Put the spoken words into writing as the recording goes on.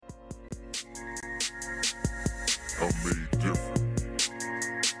I'm made different.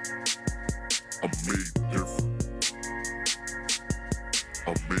 I'm made different.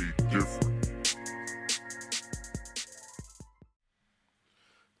 I'm made different.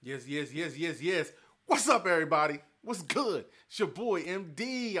 Yes. What's up, everybody? What's good? It's your boy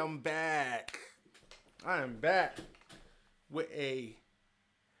MD. I'm back. I am back with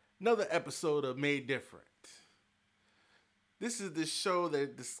another episode of Made Different. This is the show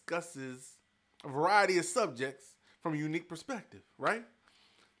that discusses a variety of subjects from a unique perspective, right?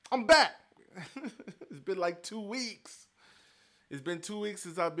 I'm back. It's been like 2 weeks. It's been 2 weeks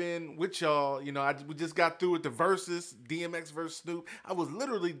since I've been with y'all. You know, we just got through with the verses, DMX versus Snoop. I was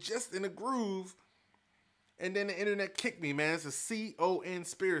literally just in a groove, and then the internet kicked me, man. It's a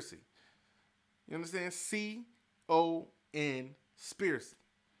C-O-N-spiracy. You understand? C-O-N-spiracy.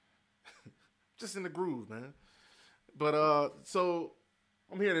 Just in the groove, man. But, so,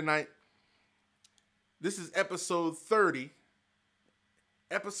 I'm here tonight. This is episode 30.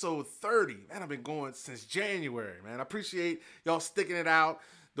 Episode 30. Man, I've been going since January, man. I appreciate y'all sticking it out.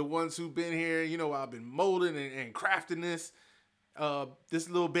 The ones who've been here, you know, I've been molding and crafting this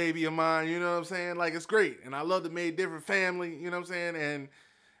little baby of mine, you know what I'm saying? Like, it's great. And I love the Made Different family, you know what I'm saying? And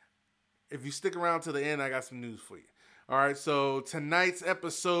if you stick around to the end, I got some news for you. All right, so tonight's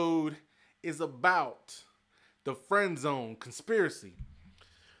episode is about the Friendzone conspiracy.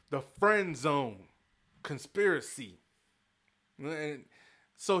 The Friendzone conspiracy. And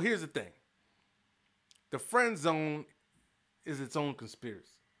so here's the thing. The friend zone is its own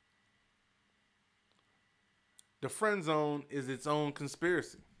conspiracy. The friend zone is its own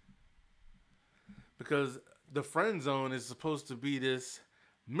conspiracy. Because the friend zone is supposed to be this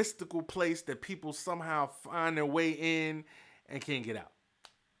mystical place that people somehow find their way in and can't get out.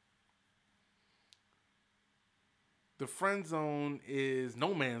 The friend zone is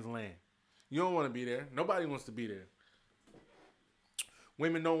no man's land. You don't want to be there. Nobody wants to be there.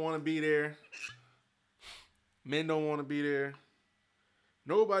 Women don't want to be there. Men don't want to be there.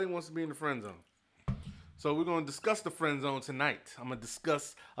 Nobody wants to be in the friend zone. So we're going to discuss the friend zone tonight. I'm going to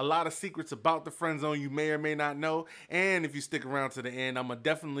discuss a lot of secrets about the friend zone you may or may not know. And if you stick around to the end, I'm going to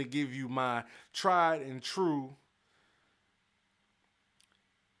definitely give you my tried and true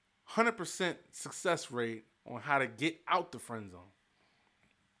 100% success rate on how to get out the friend zone.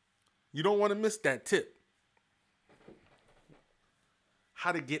 You don't want to miss that tip.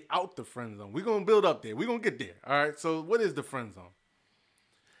 How to get out the friend zone. We're going to build up there. We're going to get there. All right. So what is the friend zone?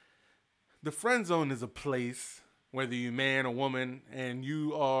 The friend zone is a place, whether you're man or woman, and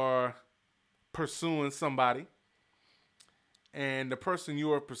you are pursuing somebody, and the person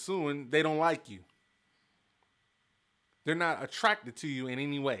you are pursuing, they don't like you. They're not attracted to you in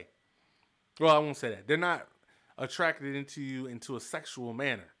any way. Well, I won't say that. They're not attracted into you into a sexual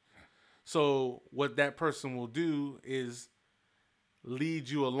manner. So what that person will do is lead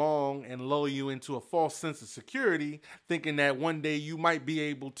you along and lull you into a false sense of security, thinking that one day you might be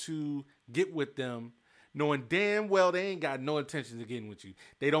able to get with them, knowing damn well they ain't got no intentions of getting with you.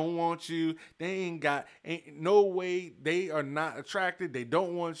 They don't want you. They ain't no way. They are not attracted. They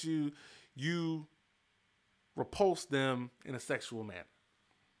don't want you. You repulse them in a sexual manner.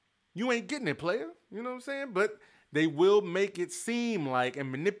 You ain't getting it, player. You know what I'm saying? But they will make it seem like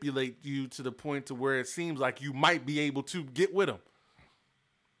and manipulate you to the point to where it seems like you might be able to get with them.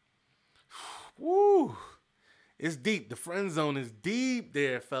 Woo! It's deep. The friend zone is deep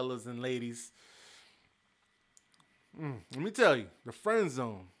there, fellas and ladies. Let me tell you, the friend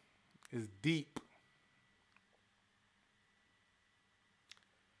zone is deep.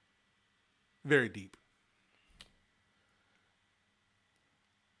 Very deep.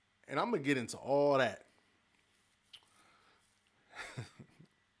 And I'm going to get into all that.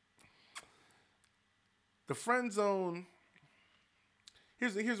 The friend zone,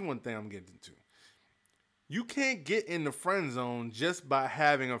 here's one thing I'm getting into. You can't get in the friend zone just by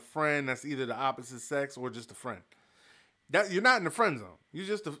having a friend that's either the opposite sex or just a friend. That you're not in the friend zone. You're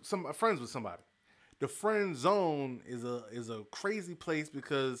just friends with somebody. The friend zone is a crazy place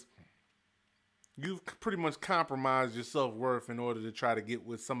because you've pretty much compromised your self-worth in order to try to get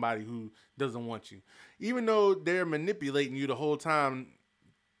with somebody who doesn't want you. Even though they're manipulating you the whole time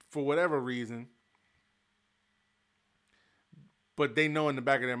for whatever reason, but they know in the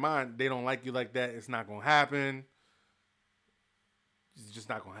back of their mind they don't like you like that. It's not going to happen. It's just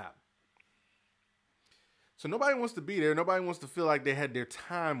not going to happen. So nobody wants to be there. Nobody wants to feel like they had their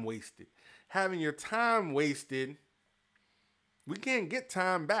time wasted. Having your time wasted, we can't get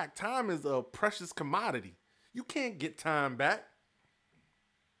time back. Time is a precious commodity. You can't get time back.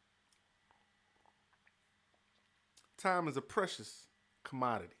 Time is a precious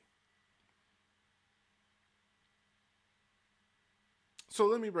commodity. So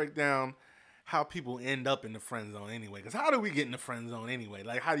let me break down how people end up in the friend zone anyway. Because how do we get in the friend zone anyway?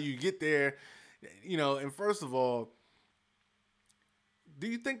 Like, how do you get there? You know, and first of all, do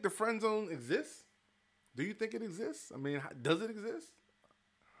you think the friend zone exists? Do you think it exists? I mean, does it exist?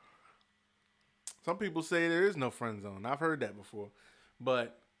 Some people say there is no friend zone. I've heard that before.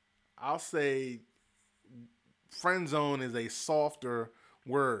 But I'll say friend zone is a softer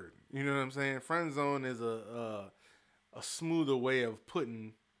word. You know what I'm saying? Friend zone is a smoother way of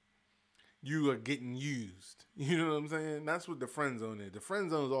putting you are getting used. You know what I'm saying? That's what the friend zone is. The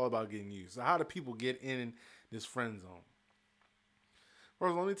friend zone is all about getting used. So how do people get in this friend zone?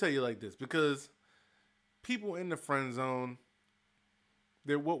 First, let me tell you like this, because people in the friend zone,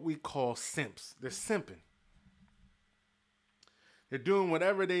 they're what we call simps. They're simping. They're doing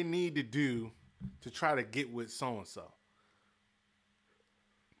whatever they need to do to try to get with so-and-so.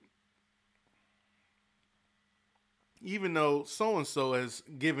 Even though so-and-so has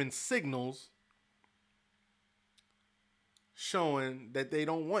given signals showing that they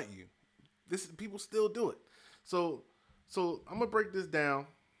don't want you. People still do it. So I'm going to break this down,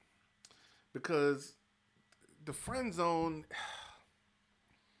 because the friend zone,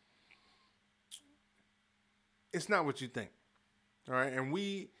 it's not what you think. All right? And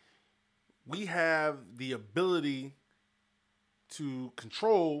we have the ability to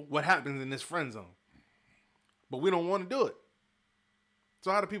control what happens in this friend zone. But we don't want to do it.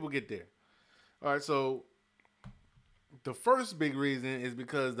 So how do people get there? All right, so the first big reason is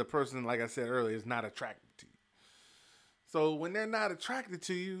because the person, like I said earlier, is not attracted to you. So when they're not attracted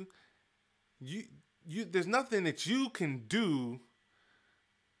to you, there's nothing that you can do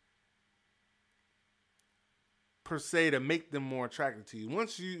per se to make them more attracted to you.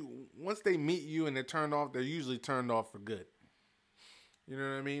 Once they meet you and they're turned off, they're usually turned off for good. You know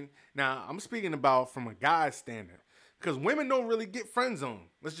what I mean? Now, I'm speaking about from a guy's standard, because women don't really get friend zoned.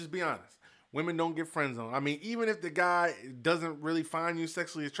 Let's just be honest. Women don't get friend zoned. I mean, even if the guy doesn't really find you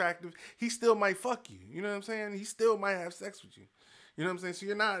sexually attractive, he still might fuck you. You know what I'm saying? He still might have sex with you. You know what I'm saying?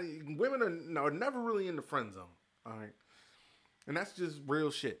 So women are never really in the friend zone. All right. And that's just real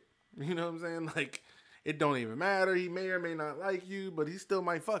shit. You know what I'm saying? Like, it don't even matter. He may or may not like you, but he still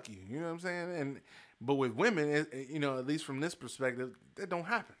might fuck you. You know what I'm saying? But with women, you know, at least from this perspective, that don't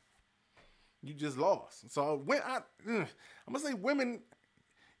happen. You just lost. So I'm gonna say women,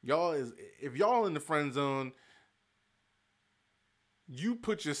 if y'all in the friend zone, you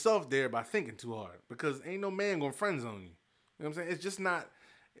put yourself there by thinking too hard, because ain't no man gonna friend zone you. You know what I'm saying? It's just not.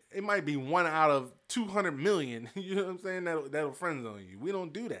 It might be 1 out of 200 million. You know what I'm saying? That'll friend zone you. We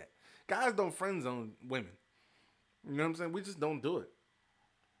don't do that. Guys don't friend zone women. You know what I'm saying? We just don't do it.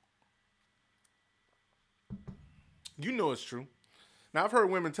 You know it's true. Now, I've heard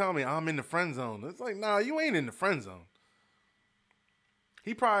women tell me, I'm in the friend zone. It's like, nah, you ain't in the friend zone.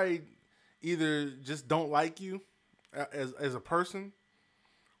 He probably either just don't like you as a person,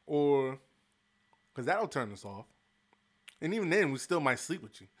 or because that'll turn us off. And even then, we still might sleep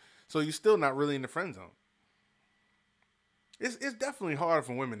with you. So you're still not really in the friend zone. It's definitely hard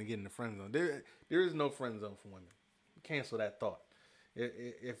for women to get in the friend zone. There is no friend zone for women. Cancel that thought.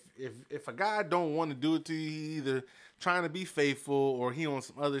 If a guy don't want to do it to you, he either trying to be faithful or he on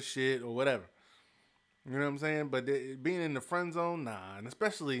some other shit or whatever. You know what I'm saying? But being in the friend zone, nah. And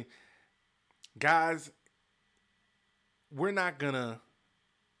especially guys, we're not gonna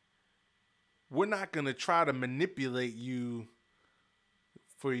try to manipulate you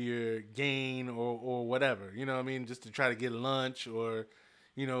for your gain or whatever. You know what I mean? Just to try to get lunch, or,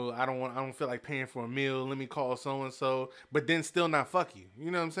 you know, I don't feel like paying for a meal. Let me call so and so, but then still not fuck you.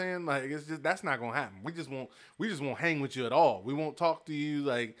 You know what I'm saying? Like, it's just, that's not gonna happen. We just won't hang with you at all. We won't talk to you.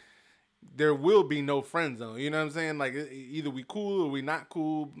 Like, there will be no friend zone. You know what I'm saying? Like, either we cool or we not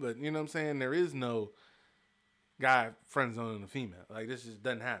cool. But you know what I'm saying? There is no guy friend zoning a female. Like, this just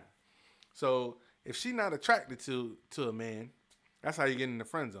doesn't happen. So if she's not attracted to a man, that's how you get in the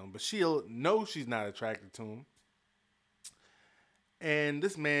friend zone. But she'll know she's not attracted to him. And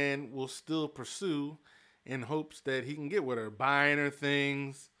this man will still pursue in hopes that he can get with her, buying her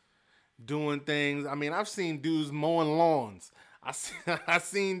things, doing things. I mean, I've seen dudes mowing lawns. I've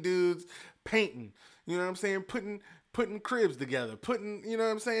seen dudes painting. You know what I'm saying? Putting cribs together. You know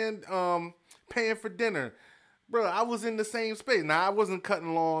what I'm saying? Paying for dinner. Bro, I was in the same space. Now, I wasn't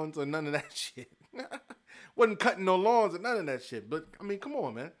cutting lawns or none of that shit. Wasn't cutting no lawns or none of that shit. But, I mean, come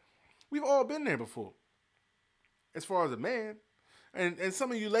on, man. We've all been there before. As far as a man. And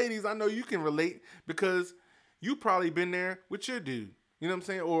some of you ladies, I know you can relate, because you probably been there with your dude. You know what I'm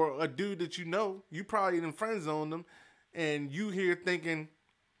saying? Or a dude that you know. You probably in friend zone them. And you here thinking,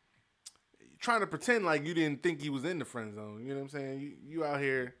 trying to pretend like you didn't think he was in the friend zone. You know what I'm saying? You out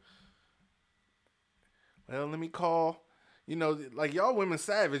here. Well, let me call. You know, like y'all women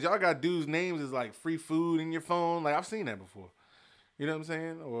savage. Y'all got dudes' names as like free food in your phone. Like I've seen that before. You know what I'm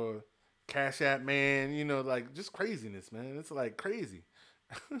saying? Or Cash App Man. You know, like just craziness, man. It's like crazy.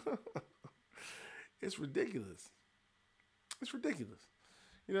 It's ridiculous. It's ridiculous.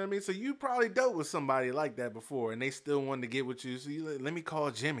 You know what I mean? So you probably dealt with somebody like that before, and they still wanted to get with you. So you let me call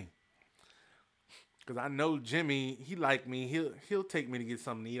Jimmy, because I know Jimmy. He like me. He'll take me to get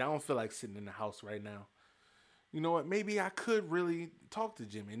something to eat. I don't feel like sitting in the house right now. You know what? Maybe I could really talk to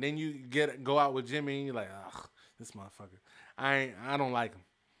Jimmy. And then you go out with Jimmy, and you're like, ugh, this motherfucker. I don't like him.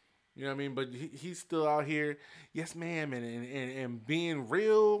 You know what I mean? But he's still out here, yes, ma'am, and being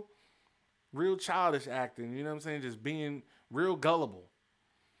real childish acting. You know what I'm saying? Just being real gullible.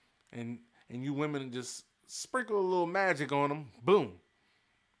 And you women just sprinkle a little magic on him. Boom.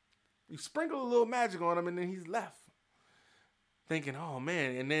 You sprinkle a little magic on him, and then he's left. Thinking, oh,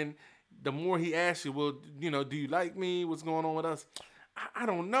 man. And then the more he asks you, well, you know, do you like me? What's going on with us? I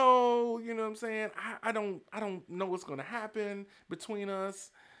don't know. You know what I'm saying? I don't know what's going to happen between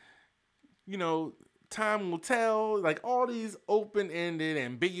us. You know, time will tell. Like all these open-ended,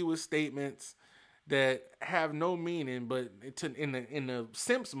 ambiguous statements that have no meaning, but in the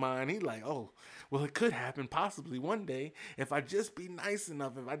simp's mind, he's like, oh, well, it could happen possibly one day if I just be nice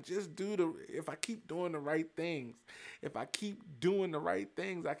enough, if I keep doing the right things, if I keep doing the right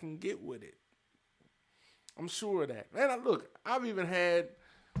things, I can get with it. I'm sure of that. And look, I've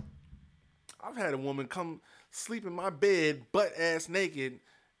had a woman come sleep in my bed butt ass naked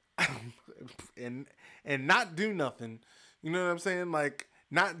and not do nothing. You know what I'm saying? Like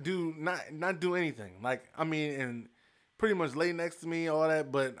not do anything. Like I mean, and pretty much lay next to me, all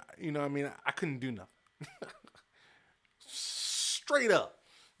that. But you know what I mean? I couldn't do nothing. Straight up.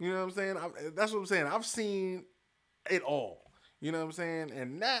 You know what I'm saying? That's what I'm saying. I've seen it all. You know what I'm saying?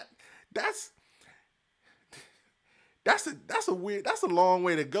 And that's a long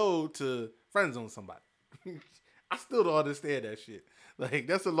way to go to friend zone somebody. I still don't understand that shit. Like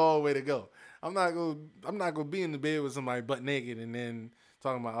that's a long way to go. I'm not gonna be in the bed with somebody butt naked and then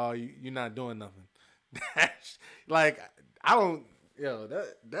talking about, oh, you're not doing nothing. Like I don't,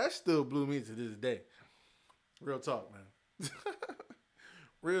 that still blew me to this day. Real talk, man.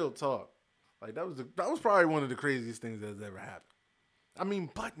 Real talk. Like that was probably one of the craziest things that's ever happened. I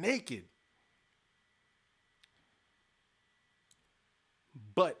mean, butt naked.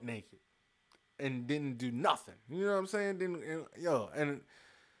 Butt naked. And didn't do nothing. You know what I'm saying?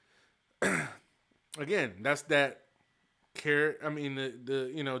 Again, that's that carrot. I mean,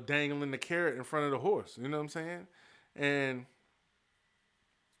 the dangling the carrot in front of the horse. You know what I'm saying? And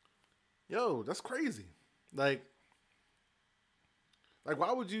that's crazy. Like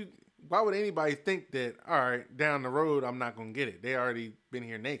why would anybody think that? All right, down the road, I'm not gonna get it. They already been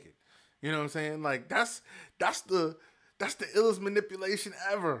here naked. You know what I'm saying? Like that's the illest manipulation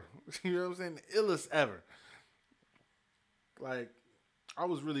ever. You know what I'm saying? The illest ever. Like, I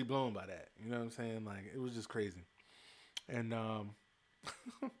was really blown by that. You know what I'm saying? Like, it was just crazy. And,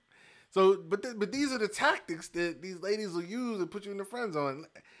 but these are the tactics that these ladies will use to put you in the friend zone.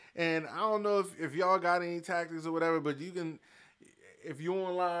 And I don't know if y'all got any tactics or whatever, but you can, if you're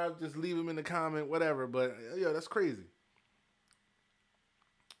on live, just leave them in the comment, whatever. But, that's crazy.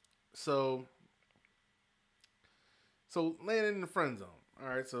 So landing in the friend zone. All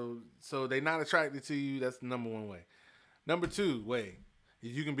right, so they not attracted to you. That's the number one way. Number two way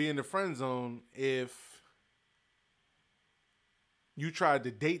is you can be in the friend zone if you tried to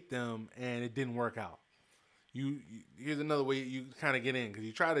date them and it didn't work out. Here's another way you kind of get in, because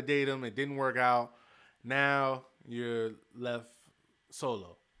you try to date them, it didn't work out. Now you're left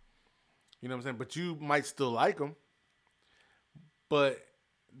solo. You know what I'm saying? But you might still like them, but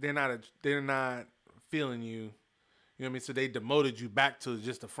they're not feeling you. You know what I mean? So they demoted you back to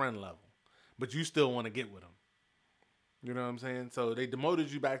just a friend level, but you still want to get with them. You know what I'm saying? So they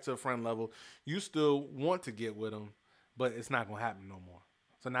demoted you back to a friend level. You still want to get with them, but it's not going to happen no more.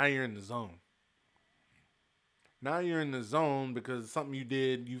 So now you're in the zone. Now you're in the zone because something you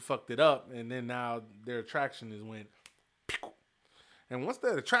did, you fucked it up, and then now their attraction is went. And once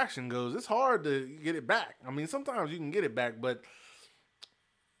that attraction goes, it's hard to get it back. I mean, sometimes you can get it back, but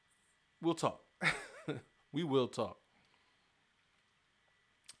we'll talk. We will talk.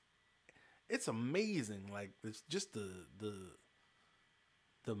 It's amazing, like it's just the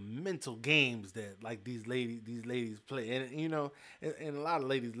mental games that like these ladies play, and and a lot of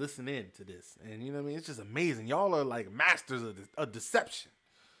ladies listen in to this, and you know what I mean. It's just amazing. Y'all are like masters of deception,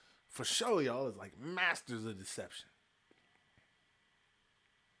 for sure. Y'all is like masters of deception.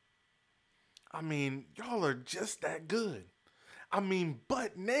 I mean, y'all are just that good. I mean,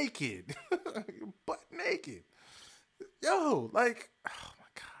 butt naked. Butt naked. Yo, like, oh my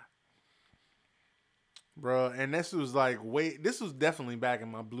God. Bro, and this was like, this was definitely back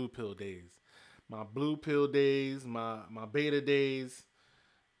in my blue pill days. My blue pill days, my beta days.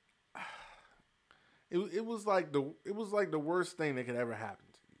 It was like the worst thing that could ever happen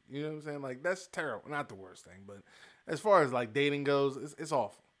to you. You know what I'm saying? Like that's terrible. Not the worst thing, but as far as like dating goes, it's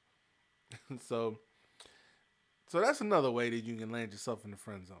awful. so so that's another way that you can land yourself in the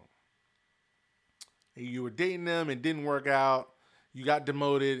friend zone. You were dating them, it didn't work out. You got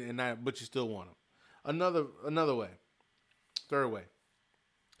demoted, but you still want them. Another way, third way.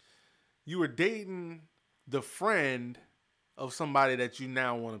 You were dating the friend of somebody that you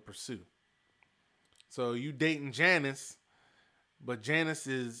now want to pursue. So you dating Janice, but Janice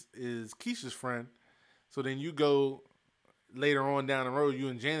is Keisha's friend. So then you go later on down the road, you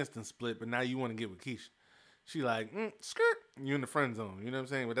and Janice done split, but now you want to get with Keisha. She like, skirt, you in the friend zone. You know what I'm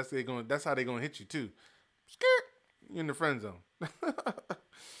saying? But that's how they gonna hit you too. Skirt, you in the friend zone.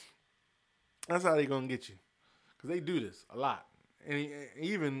 That's how they gonna get you. Cause they do this a lot. And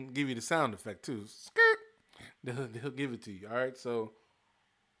he even give you the sound effect too. Skirt. They'll give it to you. All right. So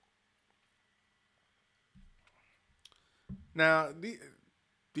now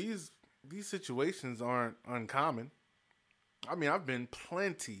these situations aren't uncommon. I mean, I've been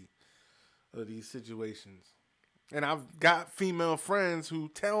plenty of these situations, and I've got female friends who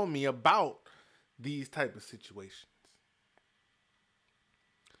tell me about these type of situations.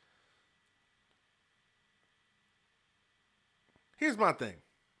 Here's my thing.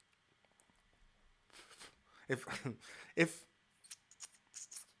 If if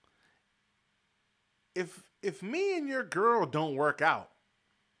if me and your girl don't work out,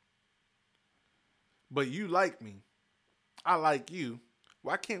 but you like me, I like you,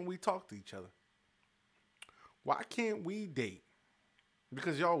 why can't we talk to each other? Why can't we date?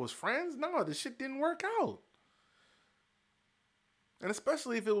 Because y'all was friends? No, this shit didn't work out. And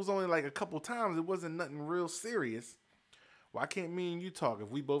especially if it was only like a couple times, it wasn't nothing real serious. Why can't me and you talk? If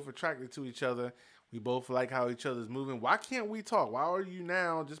we both attracted to each other, we both like how each other's moving, why can't we talk? Why are you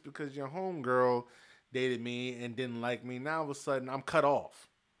now, just because your homegirl dated me and didn't like me, now all of a sudden I'm cut off?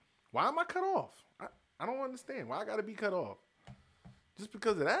 Why am I cut off? I don't understand. Why I gotta be cut off? Just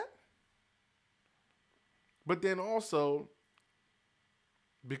because of that? But then also,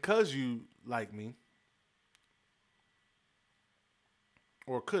 because you like me,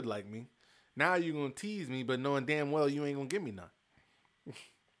 or could like me, now you're gonna tease me, but knowing damn well you ain't gonna give me none.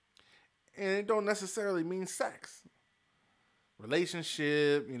 And it don't necessarily mean sex.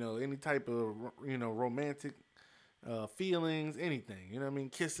 Relationship, any type of, romantic feelings, anything. You know what I mean?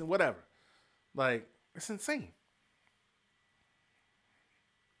 Kissing, whatever. Like, it's insane.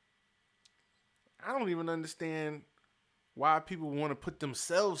 I don't even understand why people want to put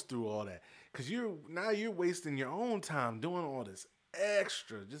themselves through all that. Because you're wasting your own time doing all this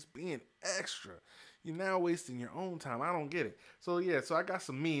extra, just being extra. You're now wasting your own time. I don't get it. So yeah, so I got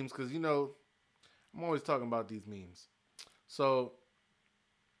some memes because I'm always talking about these memes. So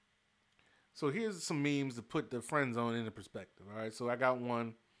here's some memes to put the friend zone into perspective. All right, so I got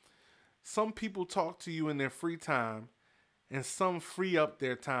one. Some people talk to you in their free time, and some free up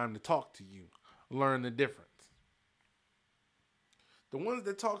their time to talk to you. Learn the difference. The ones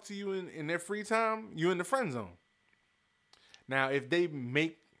that talk to you in their free time, you in the friend zone. Now, if they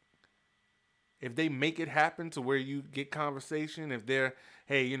make it happen to where you get conversation, if they're,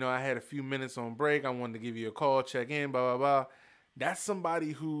 hey, I had a few minutes on break, I wanted to give you a call, check in, blah, blah, blah. That's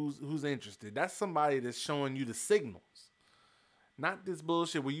somebody who's interested. That's somebody that's showing you the signals. Not this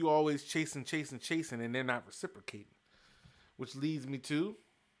bullshit where you always chasing, and they're not reciprocating. Which leads me to,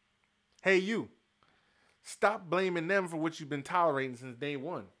 hey, you. Stop blaming them for what you've been tolerating since day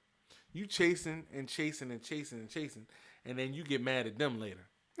one. You chasing, and then you get mad at them later.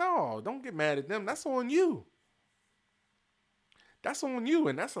 No, don't get mad at them. That's on you. That's on you,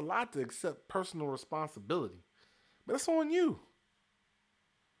 and that's a lot to accept personal responsibility. But it's on you.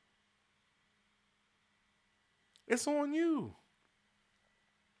 It's on you.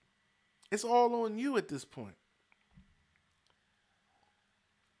 It's all on you at this point.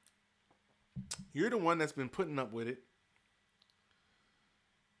 You're the one that's been putting up with it.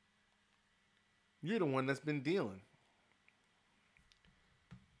 You're the one that's been dealing.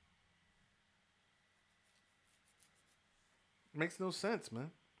 Makes no sense,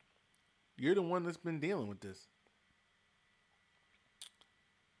 man. You're the one that's been dealing with this.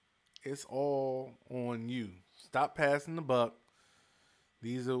 It's all on you. Stop passing the buck.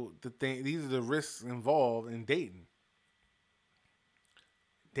 These are the risks involved in dating.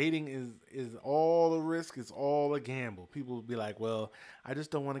 Dating is all a risk. It's all a gamble. People will be like, "Well, I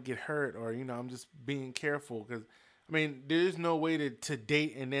just don't want to get hurt," or I'm just being careful because, I mean, there's no way to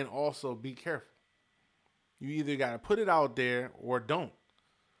date and then also be careful. You either got to put it out there or don't.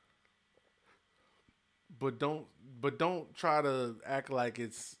 But don't but don't try to act like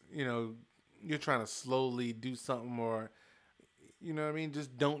it's you're trying to slowly do something, or what I mean.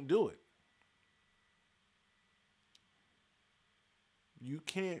 Just don't do it. You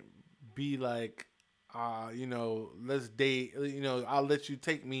can't be like, let's date. I'll let you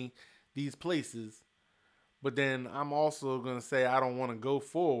take me these places, but then I'm also gonna say I don't want to go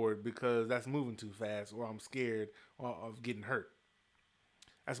forward because that's moving too fast, or I'm scared of getting hurt.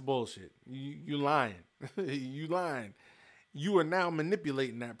 That's bullshit. You lying. You lying. You are now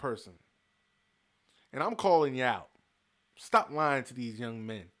manipulating that person, and I'm calling you out. Stop lying to these young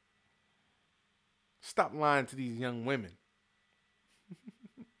men. Stop lying to these young women.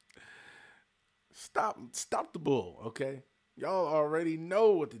 Stop the bull, okay? Y'all already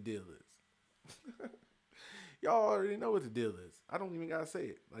know what the deal is. Y'all already know what the deal is. I don't even gotta say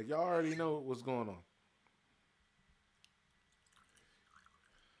it. Like, y'all already know what's going on.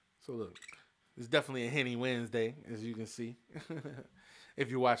 So look, it's definitely a Henny Wednesday, as you can see. If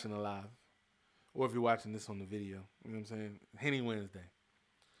you're watching it live. Or if you're watching this on the video. You know what I'm saying? Henny Wednesday.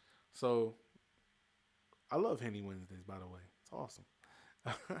 So I love Henny Wednesdays, by the way. It's awesome.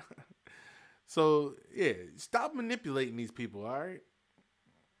 So, yeah, stop manipulating these people, all right?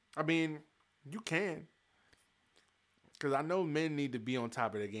 I mean, you can. Because I know men need to be on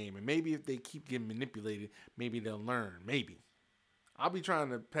top of their game. And maybe if they keep getting manipulated, maybe they'll learn. Maybe. I'll be trying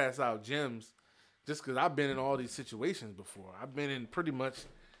to pass out gems just because I've been in all these situations before. I've been in pretty much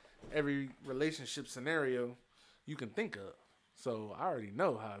every relationship scenario you can think of. So I already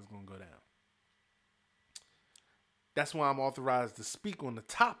know how it's going to go down. That's why I'm authorized to speak on the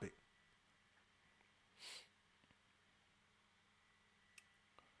topic.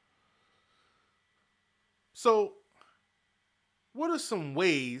 So, what are some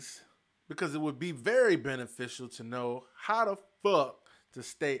ways, because it would be very beneficial to know how the fuck to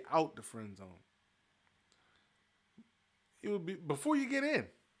stay out the friend zone? It would be before you get in.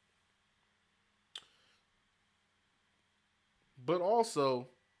 But also,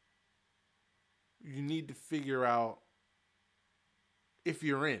 you need to figure out if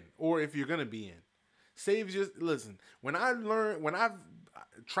you're in or if you're going to be in. Listen, when I've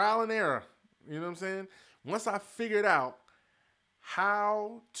trial and error, you know what I'm saying? Once I figured out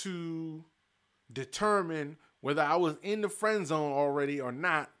how to determine whether I was in the friend zone already or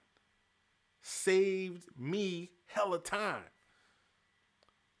not, saved me hella time.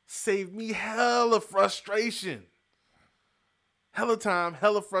 Saved me hella frustration. Hella time,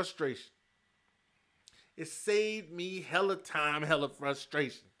 hella frustration. It saved me hella time, hella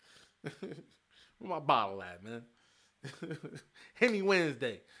frustration. Where my bottle at, man? Henny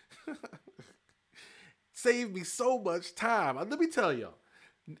Wednesday. Saved me so much time. Let me tell y'all.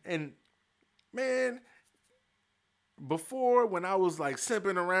 And, man, before, when I was like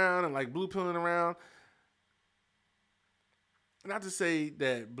simping around and like blue pilling around, not to say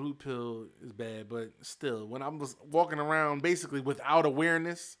that blue pill is bad, but still, when I was walking around basically without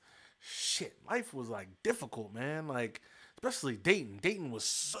awareness, shit, life was like difficult, man. Like, especially dating. Dating was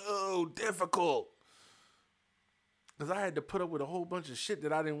so difficult. Because I had to put up with a whole bunch of shit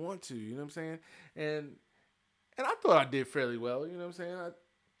that I didn't want to, you know what I'm saying? And I thought I did fairly well, you know what I'm saying?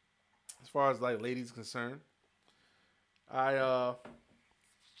 As far as like ladies concerned. Like I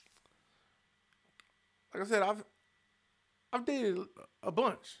said, I've dated a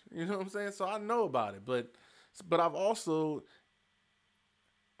bunch, you know what I'm saying? So I know about it, but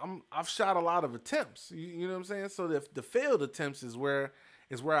I've shot a lot of attempts, you know what I'm saying? So the failed attempts is where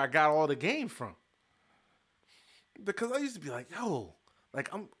I got all the game from. Because I used to be like, yo,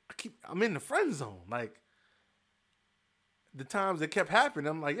 like I'm in the friend zone. Like, the times that kept happening,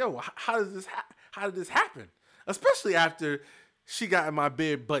 I'm like, yo, how did this happen? Especially after she got in my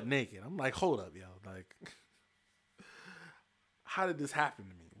bed butt naked. I'm like, hold up, yo. Like, how did this happen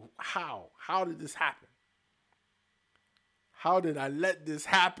to me? How did this happen? How did I let this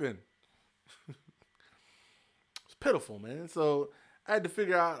happen? It's pitiful, man. So I had to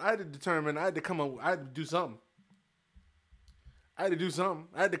figure out, I had to determine, I had to do something. I had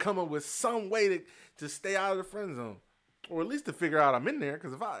to come up with some way to stay out of the friend zone. Or at least to figure out I'm in there.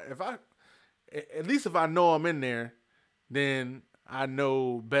 Because if I know I'm in there, then I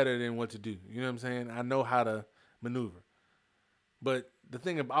know better than what to do. You know what I'm saying? I know how to maneuver. But the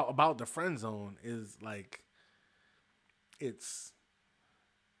thing about the friend zone is like, you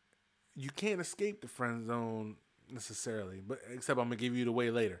can't escape the friend zone necessarily, but except I'm gonna give you the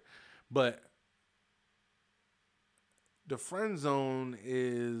way later. But the friend zone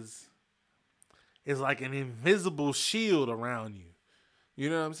is like an invisible shield around you. You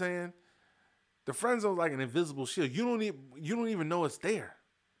know what I'm saying? The friend zone is like an invisible shield. You don't even know it's there.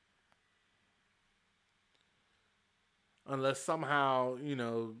 Unless somehow,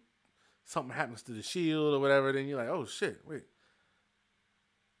 something happens to the shield or whatever, then you're like, oh shit, wait.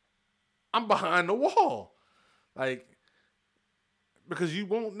 I'm behind the wall. Like, because you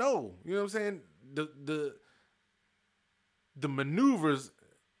won't know. You know what I'm saying? The maneuvers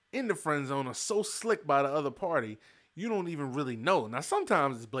in the friend zone are so slick by the other party, you don't even really know. Now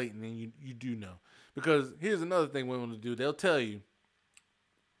sometimes it's blatant and you do know. Because here's another thing women will do. They'll tell you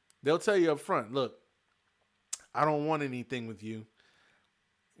up front, look, I don't want anything with you.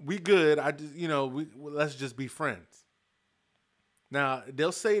 We good. I just, let's just be friends. Now,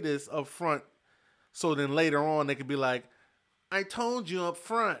 they'll say this up front, so then later on they could be like, I told you up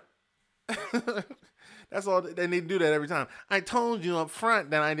front. That's all. And they do that every time. I told you up front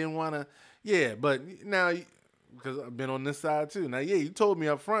that I didn't want to. Yeah, but now, because I've been on this side too. Now, yeah, you told me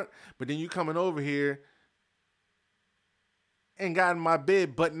up front, but then you coming over here and got in my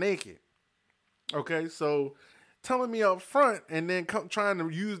bed butt naked. Okay, so telling me up front and then trying to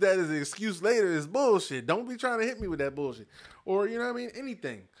use that as an excuse later is bullshit. Don't be trying to hit me with that bullshit. Or, you know what I mean?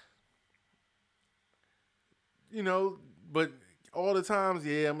 Anything. But all the times,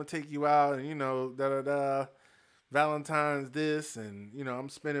 yeah, I'm going to take you out and, da-da-da. Valentine's this and, I'm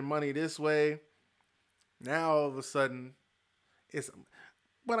spending money this way. Now, all of a sudden,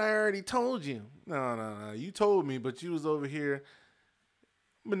 but I already told you. No. You told me, but you was over here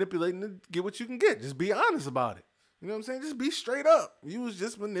manipulating to get what you can get. Just be honest about it. You know what I'm saying? Just be straight up. You was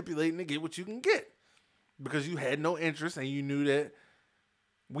just manipulating to get what you can get because you had no interest and you knew that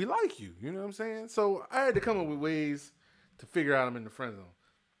we like you. You know what I'm saying? So I had to come up with ways to figure out I'm in the friend zone.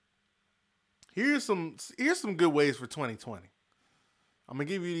 Here's some good ways for 2020. I'm gonna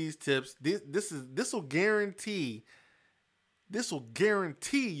give you these tips. This will guarantee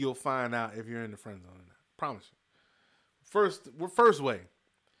you'll find out if you're in the friend zone or not. Promise you. First way,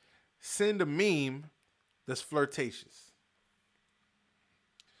 send a meme that's flirtatious.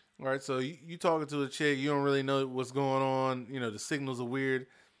 All right, so you talking to a chick, you don't really know what's going on. The signals are weird.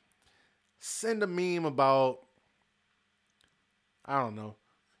 Send a meme about, I don't know,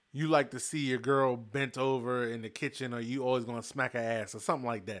 you like to see your girl bent over in the kitchen, or you always gonna smack her ass, or something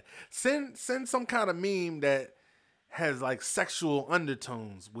like that. Send some kind of meme that has like sexual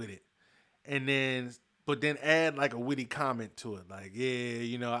undertones with it, but then add like a witty comment to it, like,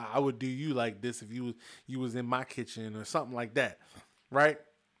 yeah, I would do you like this if you was in my kitchen or something like that, right?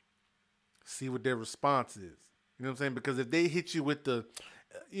 See what their response is. You know what I'm saying? Because if they hit you with the,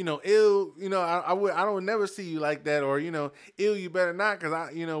 ill, I don't never see you like that, or ill, you better not,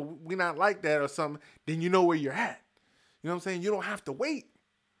 because we not like that or something. Then you know where you're at. You know what I'm saying? You don't have to wait.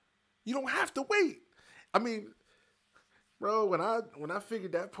 I mean, bro, when I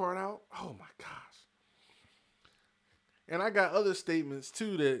figured that part out, oh my gosh. And I got other statements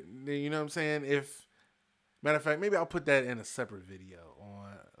too that, you know what I'm saying? Matter of fact, maybe I'll put that in a separate video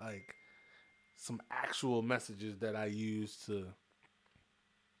on like some actual messages that I use to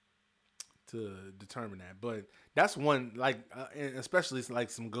determine that. But that's one, like, especially it's like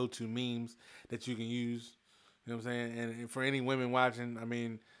some go-to memes that you can use. You know what I'm saying? And for any women watching, I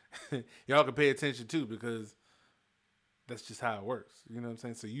mean, y'all can pay attention too, because that's just how it works. You know what I'm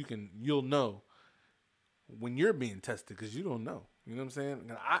saying? So you'll know when you're being tested, because you don't know. You know what I'm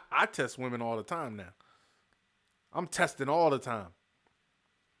saying? I test women all the time now. I'm testing all the time.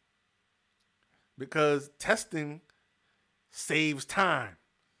 Because testing saves time.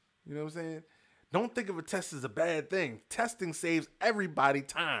 You know what I'm saying? Don't think of a test as a bad thing. Testing saves everybody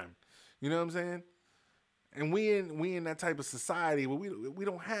time. You know what I'm saying? And we in that type of society where we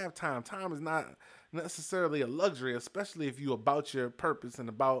don't have time. Time is not necessarily a luxury, especially if you about your purpose and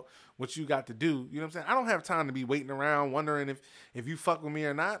about what you got to do. You know what I'm saying? I don't have time to be waiting around wondering if you fuck with me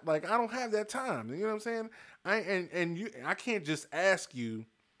or not. Like, I don't have that time. You know what I'm saying? I can't just ask you.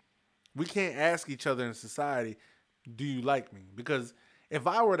 We can't ask each other in society, do you like me? Because if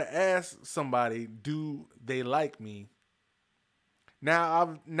I were to ask somebody, do they like me?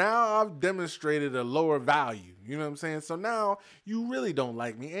 Now I've demonstrated a lower value. You know what I'm saying? So now you really don't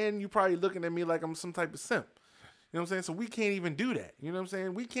like me, and you're probably looking at me like I'm some type of simp. You know what I'm saying? So we can't even do that. You know what I'm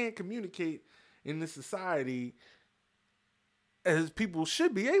saying? We can't communicate in this society as people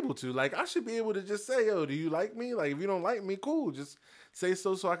should be able to. Like, I should be able to just say, yo, do you like me? Like, if you don't like me, cool. Just say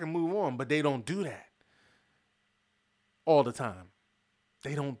so I can move on. But they don't do that all the time.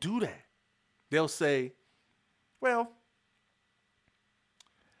 They don't do that. They'll say, Well,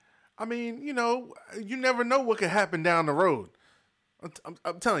 I mean, you never know what could happen down the road.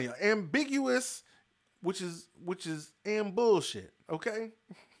 I'm telling you, ambiguous, which is bullshit. Okay,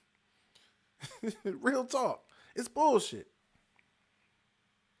 real talk. It's bullshit.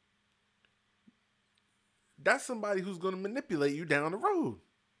 That's somebody who's going to manipulate you down the road.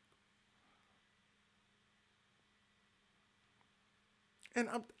 And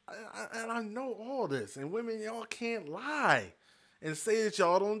I know all this. And women, y'all can't lie and say that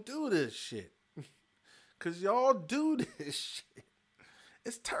y'all don't do this shit. Cause y'all do this shit.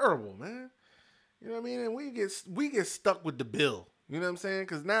 It's terrible, man. You know what I mean? And we get stuck with the bill. You know what I'm saying?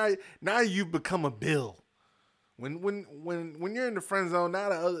 Cause now you become a bill. When you're in the friend zone, now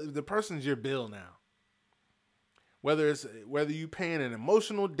the person's your bill now. Whether you paying an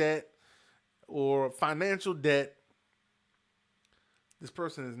emotional debt or financial debt, this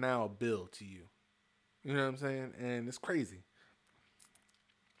person is now a bill to you. You know what I'm saying? And it's crazy.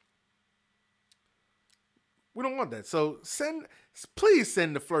 We don't want that. So please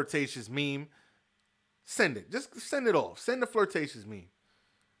send the flirtatious meme. Send it. Just send it off. Send the flirtatious meme.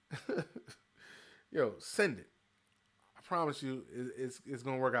 Yo, send it. I promise you, it's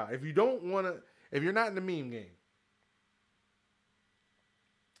gonna work out. If you're not in the meme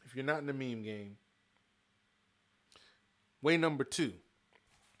game, way number two.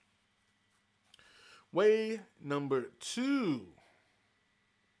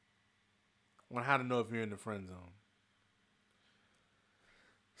 On how to know if you're in the friend zone.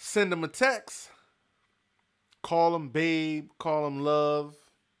 Send them a text. Call them babe. Call them love.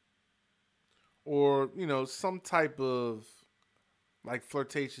 Or, some type of like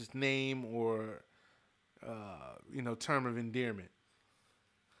flirtatious name or, term of endearment.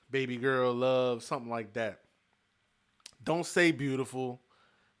 Baby girl, love, something like that. Don't say beautiful.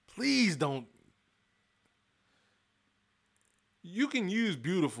 Please don't. You can use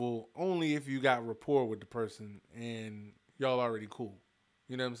beautiful only if you got rapport with the person and y'all already cool.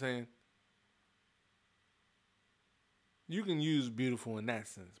 You know what I'm saying? You can use beautiful in that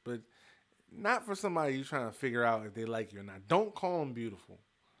sense, but not for somebody you're trying to figure out if they like you or not. Don't call them beautiful.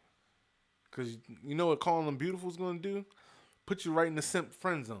 Because you know what calling them beautiful is going to do? Put you right in the simp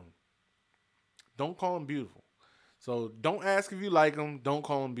friend zone. Don't call them beautiful. So don't ask if you like them. Don't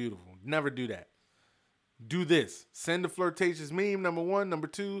call them beautiful. Never do that. Do this. Send a flirtatious meme, number one. Number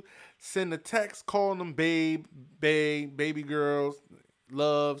two, send a text calling them babe, baby girls,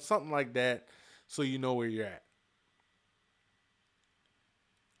 love, something like that, so you know where you're at.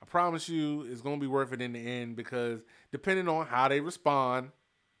 I promise you it's going to be worth it in the end, because depending on how they respond,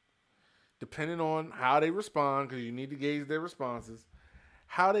 because you need to gauge their responses,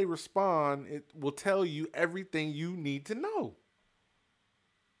 how they respond, it will tell you everything you need to know.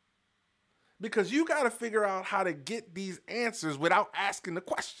 Because you got to figure out how to get these answers without asking the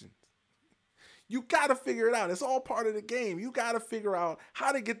questions. You got to figure it out. It's all part of the game. You got to figure out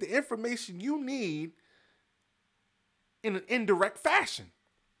how to get the information you need in an indirect fashion.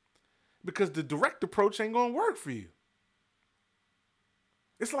 Because the direct approach ain't going to work for you.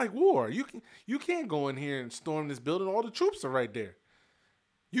 It's like war. You can't go in here and storm this building. All the troops are right there.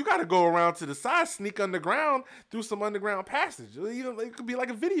 You got to go around to the side, sneak underground through some underground passage. It could be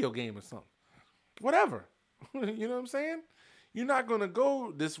like a video game or something. Whatever. You know what I'm saying? You're not going to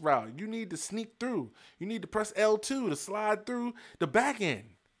go this route. You need to sneak through. You need to press L2 to slide through the back end.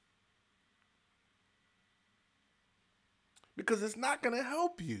 Because it's not going to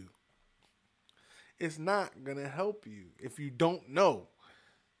help you. It's not going to help you if you don't know.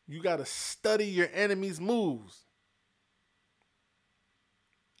 You got to study your enemy's moves.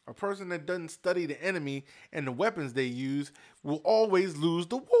 A person that doesn't study the enemy and the weapons they use will always lose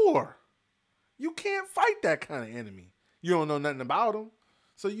the war. You can't fight that kind of enemy. You don't know nothing about them.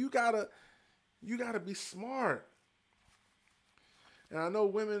 So you gotta be smart. And I know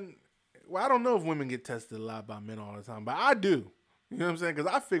women, I don't know if women get tested a lot by men all the time, but I do. You know what I'm saying?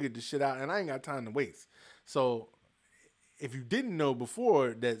 Because I figured this shit out and I ain't got time to waste. So if you didn't know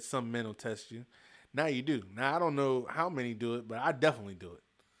before that some men will test you, now you do. Now I don't know how many do it, but I definitely do it.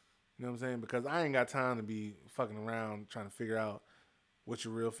 You know what I'm saying? Because I ain't got time to be fucking around trying to figure out what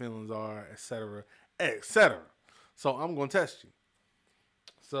your real feelings are, etc., etc. So I'm going to test you.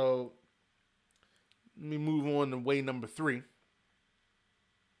 So let me move on to way number 3.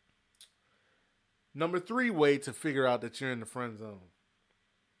 Number 3 way to figure out that you're in the friend zone.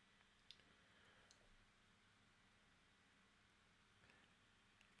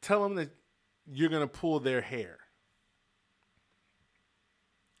 Tell them that you're going to pull their hair.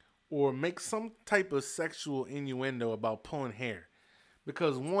 Or make some type of sexual innuendo about pulling hair.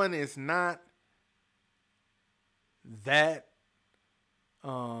 Because one, it's not that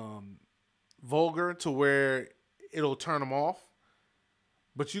um, vulgar to where it'll turn them off,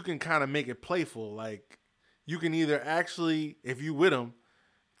 but you can kind of make it playful. Like you can either actually, if you with them,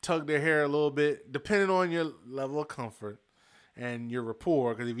 tug their hair a little bit, depending on your level of comfort and your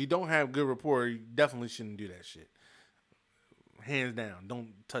rapport. Because if you don't have good rapport, you definitely shouldn't do that shit. Hands down,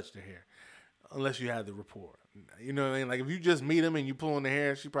 don't touch their hair unless you have the rapport. You know what I mean? Like if you just meet them and you pull on their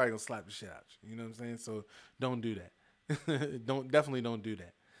hair, she probably gonna slap the shit out you. You know what I'm saying? So don't do that. Don't do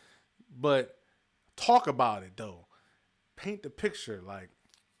that. But talk about it though. Paint the picture. Like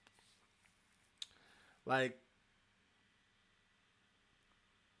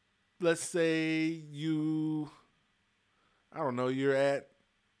let's say I don't know, you're at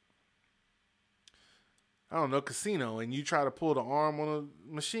casino and you try to pull the arm on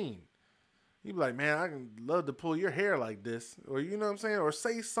a machine. You be like, man, I can love to pull your hair like this. Or you know what I'm saying? Or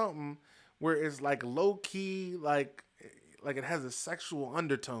say something where it's like low key, like it has a sexual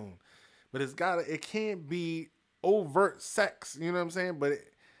undertone. But it can't be overt sex, you know what I'm saying? But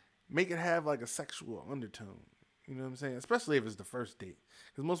make it have like a sexual undertone. You know what I'm saying? Especially if it's the first date.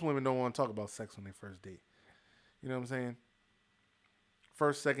 Because most women don't want to talk about sex on their first date. You know what I'm saying?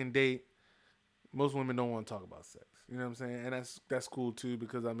 First, second date, most women don't want to talk about sex. You know what I'm saying? And that's cool too,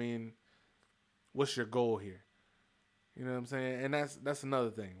 because I mean, what's your goal here? You know what I'm saying? And that's another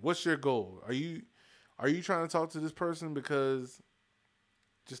thing. What's your goal? Are you trying to talk to this person because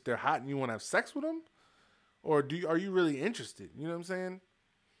just they're hot and you want to have sex with them? Or are you really interested? You know what I'm saying?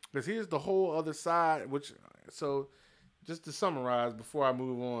 Because here's the whole other side, so just to summarize before I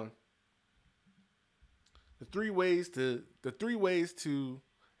move on. The three ways to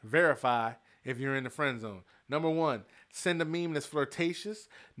verify if you're in the friend zone. Number 1, send a meme that's flirtatious.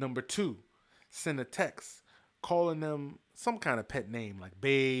 Number 2, send a text calling them some kind of pet name like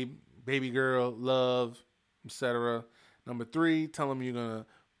babe, baby girl, love, etc. Number 3, tell them you're going to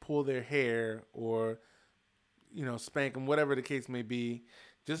pull their hair or, spank them, whatever the case may be.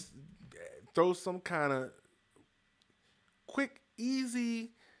 Just throw some kind of quick,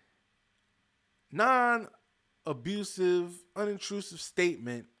 easy, non-abusive, unintrusive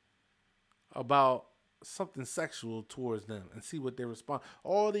statement about something sexual towards them and see what they respond.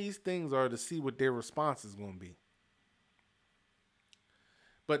 All these things are to see what their response is going to be.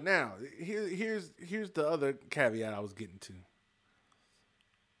 But now, here's the other caveat I was getting to.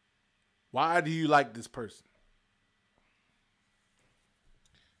 Why do you like this person?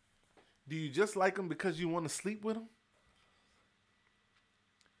 Do you just like them because you want to sleep with them?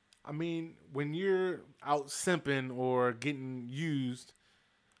 I mean, when you're out simping or getting used,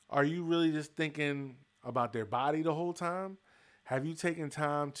 are you really just thinking about their body the whole time? Have you taken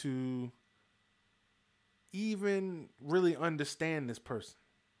time to even really understand this person?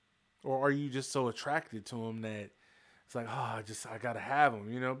 Or are you just so attracted to them that it's like, I got to have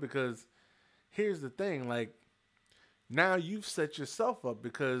them, because here's the thing, like now you've set yourself up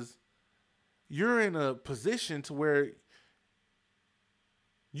because you're in a position to where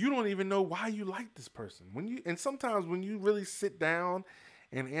you don't even know why you like this person. And sometimes when you really sit down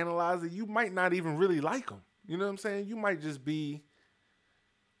and analyze it, you might not even really like them. You know what I'm saying? You might just be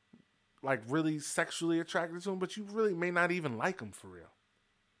like really sexually attracted to them, but you really may not even like them for real.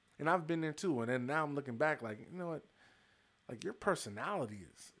 And I've been there too. And then now I'm looking back like, you know what? Like your personality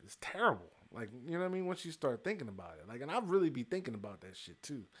is terrible. Like, you know what I mean? Once you start thinking about it. Like, and I really be thinking about that shit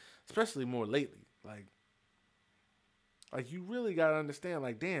too. Especially more lately. Like you really got to understand,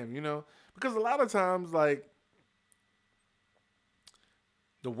 like, damn, because a lot of times, like,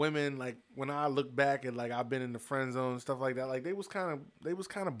 the women, like, when I look back at, like, I've been in the friend zone and stuff like that, like, they was kind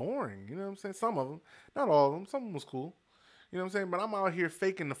of boring, you know what I'm saying? Some of them, not all of them, some of them was cool, you know what I'm saying? But I'm out here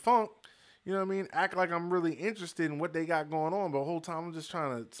faking the funk, you know what I mean? Act like I'm really interested in what they got going on, but the whole time I'm just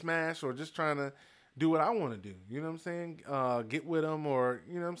trying to smash or just trying to do what I want to do, you know what I'm saying? Get with them or,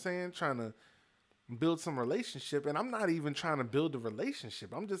 you know what I'm saying? Trying to build some relationship, and I'm not even trying to build a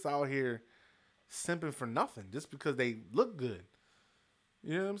relationship. I'm just out here simping for nothing just because they look good.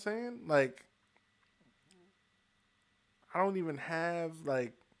 You know what I'm saying? Like, I don't even have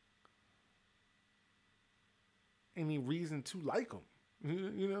like any reason to like them.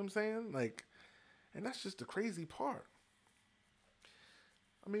 You know what I'm saying? Like, and that's just the crazy part.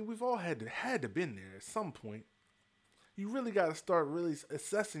 I mean, we've all had to been there at some point. You really got to start really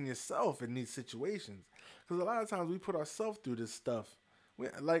assessing yourself in these situations. Because a lot of times we put ourselves through this stuff.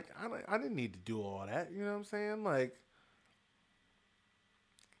 I didn't need to do all that. You know what I'm saying? Like,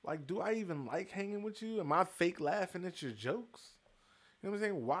 do I even like hanging with you? Am I fake laughing at your jokes? You know what I'm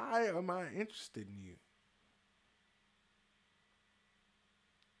saying? Why am I interested in you?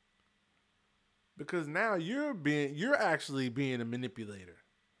 Because now you're actually being a manipulator.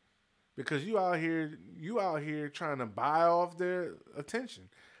 Because you out here trying to buy off their attention,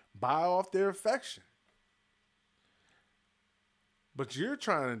 buy off their affection. But you're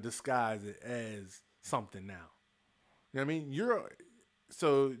trying to disguise it as something now. You know what I mean?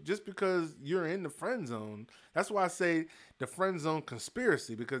 So just because you're in the friend zone, that's why I say the friend zone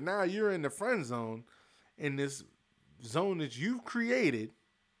conspiracy, because now you're in the friend zone, in this zone that you've created,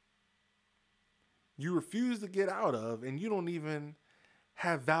 you refuse to get out of, and you don't even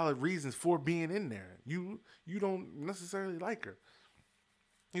have valid reasons for being in there. You don't necessarily like her.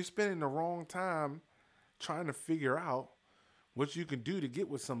 You're spending the wrong time trying to figure out what you can do to get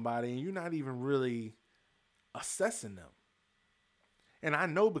with somebody, and you're not even really assessing them. And I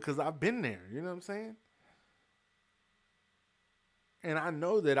know because I've been there, you know what I'm saying? And I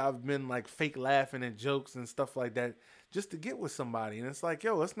know that I've been like fake laughing at jokes and stuff like that just to get with somebody. And it's like,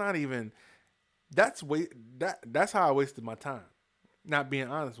 yo, it's not even, that's how I wasted my time. Not being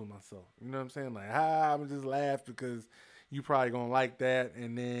honest with myself. You know what I'm saying? Like, I'm just laugh because you probably gonna like that,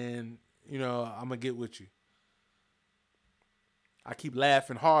 and then, I'm gonna get with you. I keep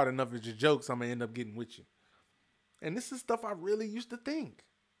laughing hard enough at your jokes, I'm gonna end up getting with you. And this is stuff I really used to think.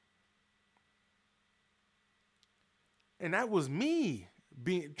 And that was me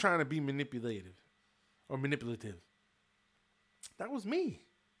trying to be manipulative or manipulative. That was me.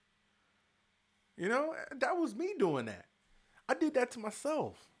 That was me doing that. I did that to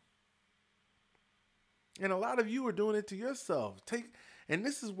myself. And a lot of you are doing it to yourself. And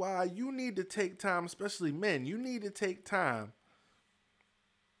this is why you need to take time, especially men. You need to take time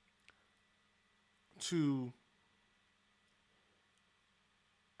to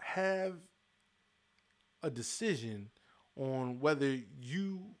have a decision on whether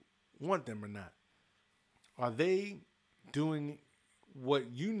you want them or not. Are they doing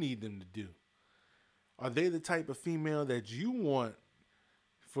what you need them to do? Are they the type of female that you want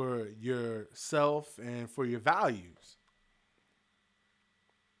for yourself and for your values?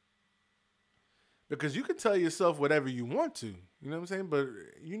 Because you can tell yourself whatever you want to, you know what I'm saying? But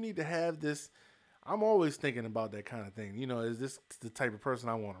you need to have this. I'm always thinking about that kind of thing. Is this the type of person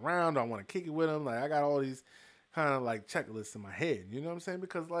I want around? Do I want to kick it with them? Like, I got all these kind of like checklists in my head, you know what I'm saying?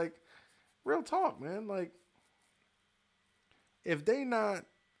 Because like, real talk, man, like if they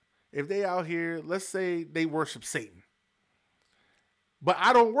out here, let's say they worship Satan, but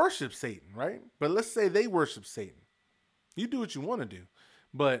I don't worship Satan, right? But let's say they worship Satan. You do what you want to do,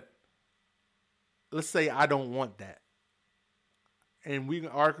 but let's say I don't want that. And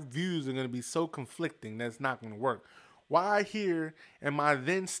our views are going to be so conflicting that's not going to work. Why here am I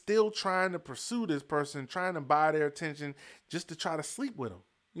then still trying to pursue this person, trying to buy their attention just to try to sleep with them?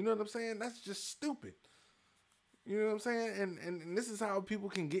 You know what I'm saying? That's just stupid. You know what I'm saying? And this is how people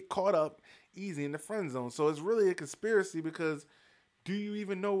can get caught up easy in the friend zone. So it's really a conspiracy because do you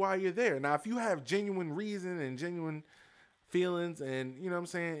even know why you're there? Now, if you have genuine reason and genuine feelings and, you know what I'm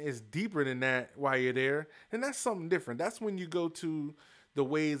saying, it's deeper than that while you're there, and that's something different. That's when you go to the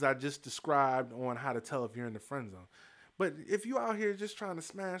ways I just described on how to tell if you're in the friend zone. But if you out here just trying to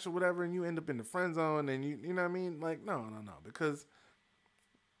smash or whatever and you end up in the friend zone and you know what I mean? Like, no. Because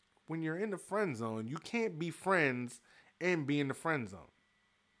when you're in the friend zone, you can't be friends and be in the friend zone.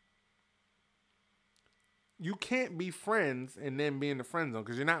 You can't be friends and then be in the friend zone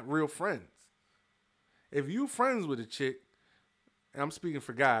because you're not real friends. If you friends with a chick, and I'm speaking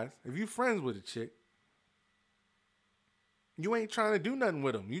for guys, if you friends with a chick, you ain't trying to do nothing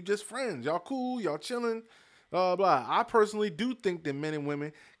with them. You just friends. Y'all cool. Y'all chilling. Blah, blah. I personally do think that men and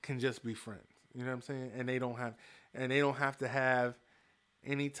women can just be friends. You know what I'm saying? And they don't have to have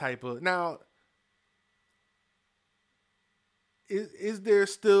any type of. Now, is there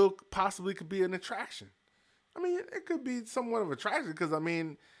still possibly could be an attraction? I mean, it could be somewhat of attraction because, I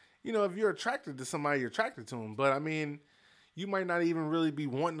mean, if you're attracted to somebody, you're attracted to them. But, I mean, you might not even really be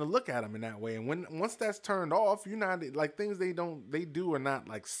wanting to look at them in that way. And once that's turned off, you're not, like, things they do are not,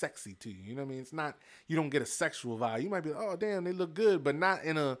 like, sexy to you. You know what I mean? It's not, you don't get a sexual vibe. You might be like, oh, damn, they look good, but not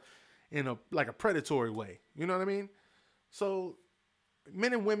in a like a predatory way. You know what I mean? So,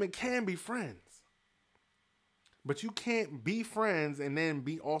 men and women can be friends. But you can't be friends and then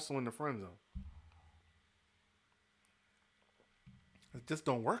be also in the friend zone. It just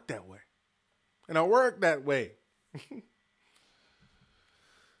don't work that way. And I work that way.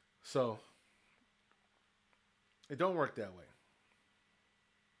 So, it don't work that way.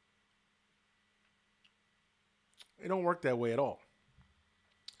 It don't work that way at all.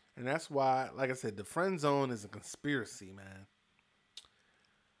 And that's why, like I said, the friend zone is a conspiracy, man.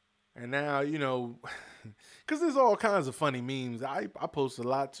 And now, because there's all kinds of funny memes. I post a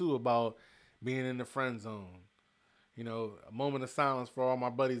lot, too, about being in the friend zone. You know, a moment of silence for all my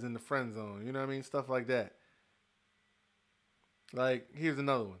buddies in the friend zone. You know what I mean? Stuff like that. Like, here's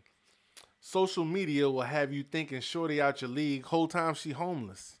another one. Social media will have you thinking shorty out your league whole time she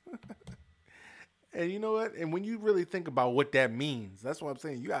homeless. And you know what? And when you really think about what that means, that's what I'm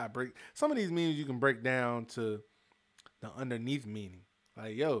saying. You gotta break some of these meanings. You can break down to the underneath meaning.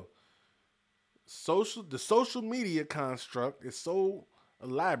 Like, yo, the social media construct is so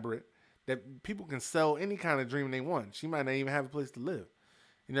elaborate that people can sell any kind of dream they want. She might not even have a place to live.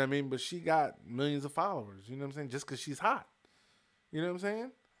 You know what I mean? But she got millions of followers. You know what I'm saying? Just because she's hot. You know what I'm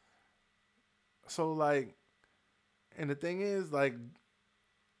saying? So like, and the thing is, like,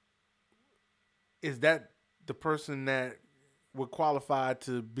 is that the person that would qualify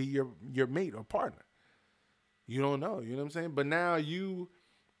to be your mate or partner? You don't know. You know what I'm saying? But now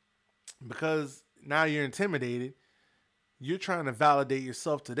because now you're intimidated, you're trying to validate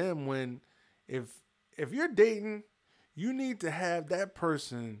yourself to them when if you're dating, you need to have that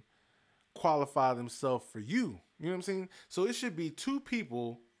person qualify themselves for you. You know what I'm saying? So it should be two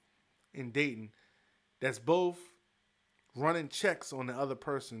people in dating that's both running checks on the other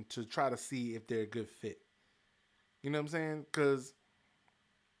person to try to see if they're a good fit. You know what I'm saying? Because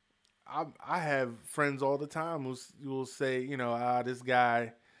I have friends all the time who will say, you know, this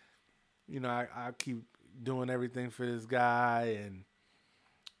guy, you know, I keep doing everything for this guy, and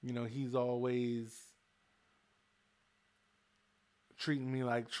you know, he's always treating me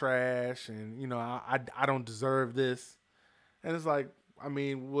like trash, and you know, I don't deserve this. And it's like, I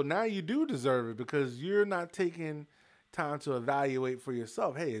mean, well, now you do deserve it because you're not taking time to evaluate for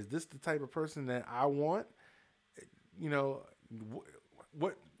yourself. Hey, is this the type of person that I want? You know,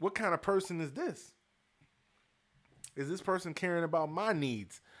 what kind of person is this? Is this person caring about my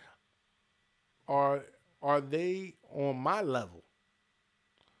needs? Are they on my level?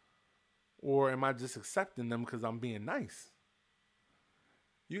 Or am I just accepting them because I'm being nice?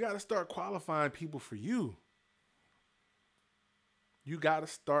 You got to start qualifying people for you. You got to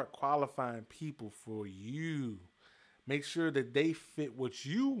start qualifying people for you. Make sure that they fit what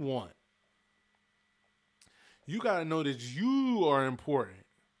you want. You got to know that you are important.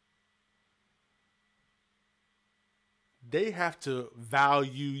 They have to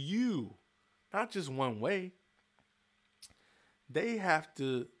value you, not just one way. They have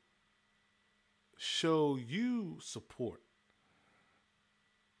to show you support.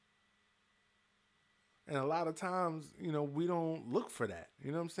 And a lot of times, you know, we don't look for that.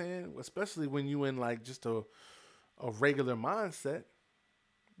 You know what I'm saying? Especially when you in like just a regular mindset.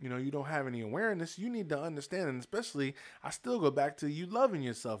 You know, you don't have any awareness. You need to understand. And especially, I still go back to you loving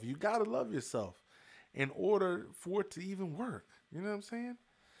yourself. You got to love yourself in order for it to even work. You know what I'm saying?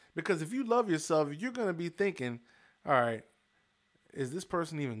 Because if you love yourself, you're going to be thinking, all right, is this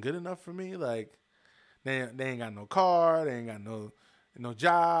person even good enough for me? Like, they ain't got no car. They ain't got no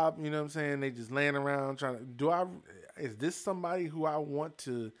job. You know what I'm saying? They just laying around trying to, is this somebody who I want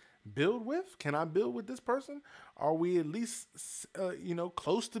to build with? Can I build with this person? Are we at least,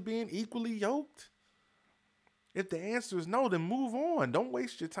 close to being equally yoked? If the answer is no, then move on. Don't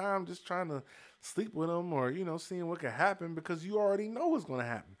waste your time just trying to sleep with them or, you know, seeing what could happen because you already know what's going to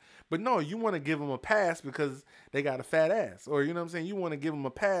happen. But no, you want to give them a pass because they got a fat ass. Or, you know what I'm saying? You want to give them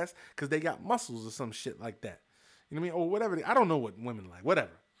a pass because they got muscles or some shit like that. You know what I mean? Or whatever. I don't know what women like.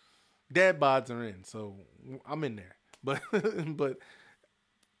 Whatever. Dad bods are in, so I'm in there. But,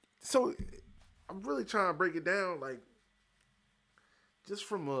 so I'm really trying to break it down, like, just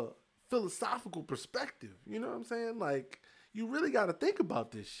from a philosophical perspective. You know what I'm saying? Like, you really got to think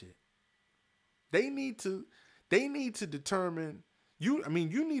about this shit. They need to determine you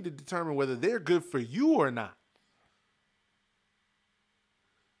need to determine whether they're good for you or not.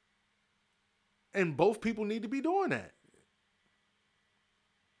 And both people need to be doing that.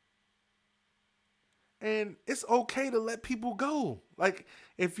 And it's okay to let people go. Like,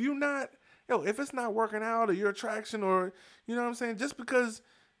 if it's not working out or your attraction or, you know what I'm saying, just because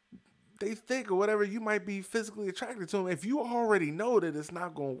they think or whatever, you might be physically attracted to them. If you already know that it's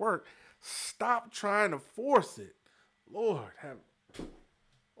not going to work, stop trying to force it. Lord,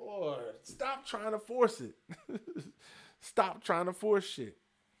 stop trying to force it. Stop trying to force shit.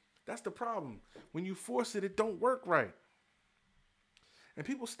 That's the problem. When you force it, it don't work right. And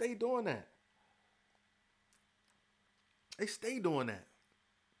people stay doing that. They stay doing that.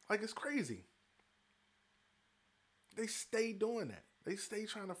 Like, it's crazy. They stay doing that. They stay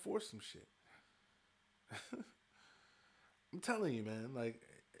trying to force some shit. I'm telling you, man, like,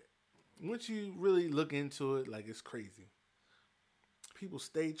 once you really look into it, like, it's crazy. People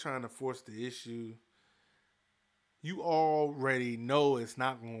stay trying to force the issue. You already know it's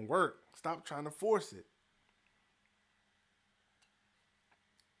not going to work. Stop trying to force it.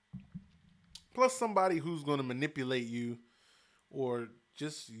 Plus, somebody who's going to manipulate you or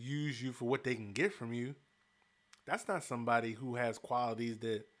just use you for what they can get from you, that's not somebody who has qualities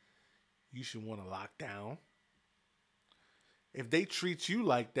that you should want to lock down. If they treat you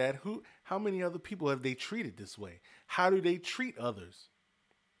like that, how many other people have they treated this way? How do they treat others?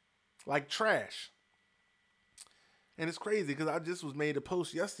 Like trash. And it's crazy because I just was made a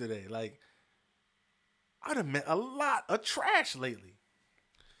post yesterday. Like, I'd have met a lot of trash lately.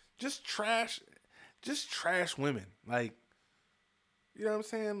 Just trash women. Like, you know what I'm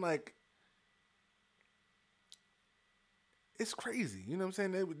saying? Like, it's crazy. You know what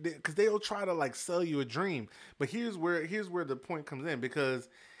I'm saying? Because they'll try to like sell you a dream. But here's where the point comes in, because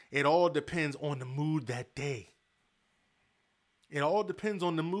it all depends on the mood that day. It all depends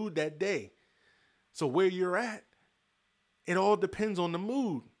on the mood that day. So where you're at, it all depends on the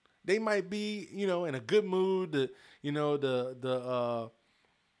mood. They might be, in a good mood.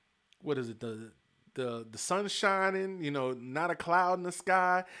 What is it? The sun's shining, not a cloud in the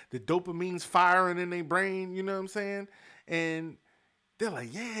sky. The dopamine's firing in their brain, you know what I'm saying? And they're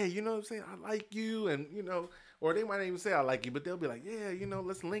like, yeah, you know what I'm saying? I like you. And, or they might not even say I like you, but they'll be like, yeah,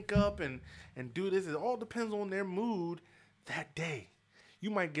 let's link up and do this. It all depends on their mood that day. You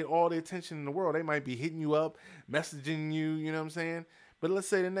might get all the attention in the world. They might be hitting you up, messaging you, you know what I'm saying? But let's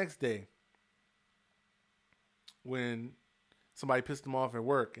say the next day when somebody pissed them off at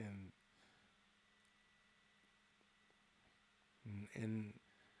work and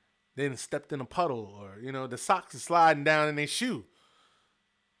then stepped in a puddle, or, the socks are sliding down in their shoe,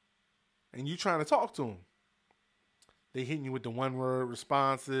 and you trying to talk to them. They hitting you with the one-word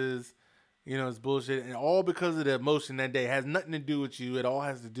responses. It's bullshit. And all because of the emotion that day. It has nothing to do with you. It all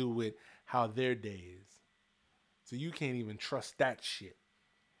has to do with how their day is. So you can't even trust that shit.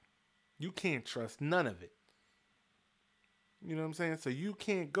 You can't trust none of it. You know what I'm saying? So you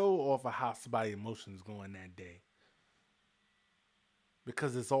can't go off of how somebody's emotions going that day,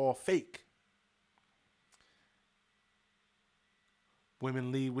 because it's all fake.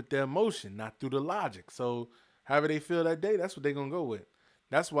 Women lead with their emotion, not through the logic. So however they feel that day, that's what they're going to go with.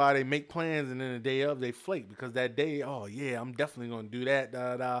 That's why they make plans and then the day of they flake, because that day, oh yeah, I'm definitely going to do that.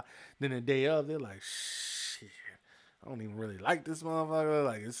 Then the day of, they're like, shit, I don't even really like this motherfucker.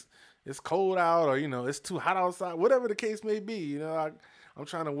 Like, it's cold out, or, it's too hot outside. Whatever the case may be, I'm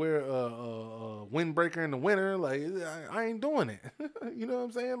trying to wear a windbreaker in the winter. Like, I ain't doing it. You know what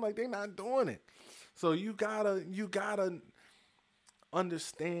I'm saying? Like, they not doing it. So you gotta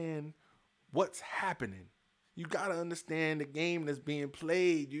understand what's happening. You gotta understand the game that's being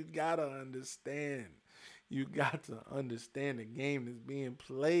played. You got to understand the game that's being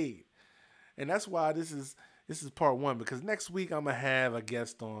played. And that's why this is part one, because next week I'm gonna have a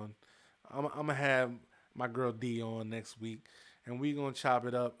guest on. I'm gonna have my girl D on next week, and we're gonna chop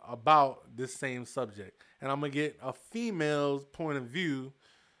it up about this same subject. And I'm gonna get a female's point of view,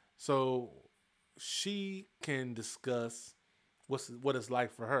 so she can discuss what it's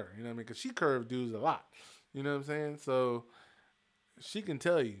like for her. You know what I mean? Because she curved dudes a lot. You know what I'm saying? So she can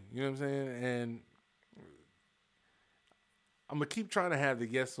tell you. You know what I'm saying? And I'm gonna keep trying to have the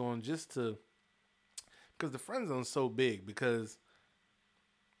guests on just to, because the friend zone's so big, because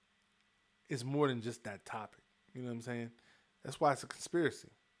it's more than just that topic. You know what I'm saying? That's why it's a conspiracy.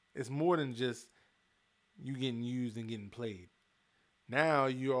 It's more than just you getting used and getting played. Now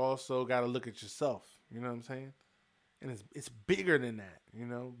you also got to look at yourself. You know what I'm saying? And it's bigger than that,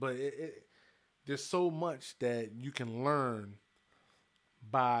 But there's so much that you can learn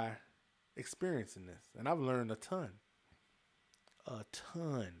by experiencing this. And I've learned a ton.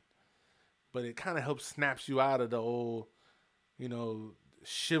 But it kind of helps snaps you out of the old,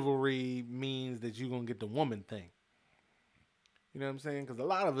 chivalry means that you're going to get the woman thing. You know what I'm saying? Because a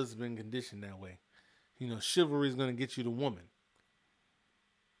lot of us have been conditioned that way. Chivalry is going to get you the woman.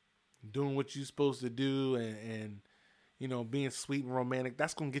 Doing what you're supposed to do and being sweet and romantic,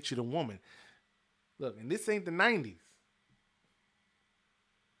 that's going to get you the woman. Look, and this ain't the 90s.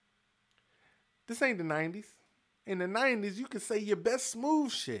 This ain't the 90s. In the 90s, you could say your best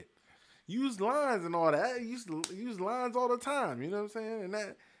smooth shit. Use lines and all that. I used to use lines all the time, you know what I'm saying? And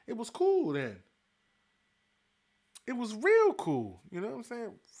that, it was cool then. It was real cool, you know what I'm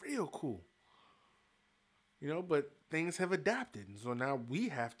saying? Real cool. But things have adapted. And so now we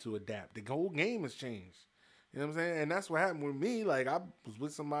have to adapt. The whole game has changed. You know what I'm saying? And that's what happened with me. Like, I was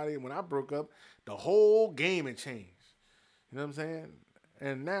with somebody when I broke up. The whole game had changed. You know what I'm saying?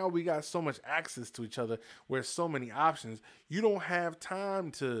 And now we got so much access to each other where so many options. You don't have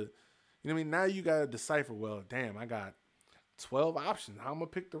time to, You know what I mean? Now you got to decipher, well, damn, I got 12 options. How am I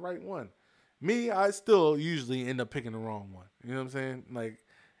pick the right one? Me, I still usually end up picking the wrong one. You know what I'm saying? Like,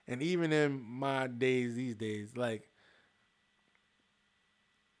 and even in my days, these days, like,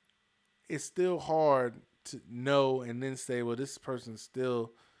 it's still hard to know and then say, well, this person's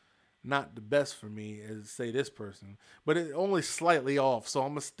still not the best for me as say this person, but it's only slightly off. So I'm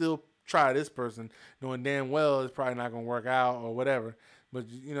gonna still try this person, knowing damn well it's probably not gonna work out or whatever. But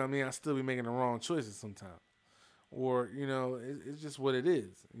you know what I mean? I still be making the wrong choices sometimes, or you know, it's just what it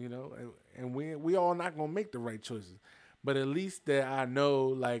is. You know, and we all not gonna make the right choices, but at least that I know,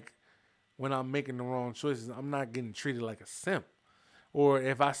 like when I'm making the wrong choices, I'm not getting treated like a simp. Or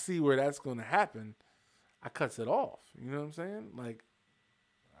if I see where that's gonna happen, I cuts it off. You know what I'm saying? Like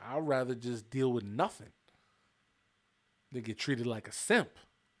I'd rather just deal with nothing than get treated like a simp.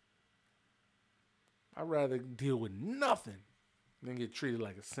 I'd rather deal with nothing than get treated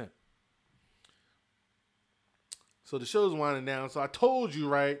like a simp. So the show's winding down. So I told you,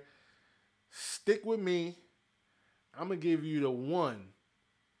 right? Stick with me. I'm going to give you the one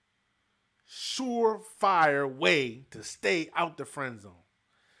surefire way to stay out the friend zone.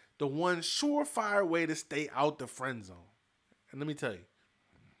 The one surefire way to stay out the friend zone. And let me tell you.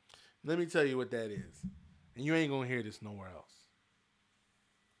 Let me tell you what that is. And you ain't going to hear this nowhere else.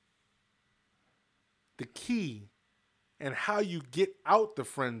 The key and how you get out the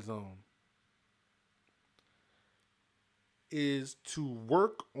friend zone is to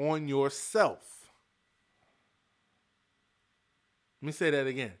work on yourself. Let me say that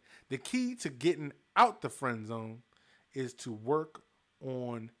again. The key to getting out the friend zone is to work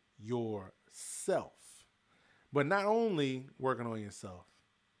on yourself. But not only working on yourself,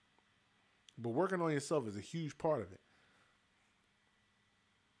 but working on yourself is a huge part of it.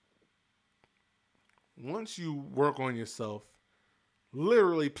 Once you work on yourself,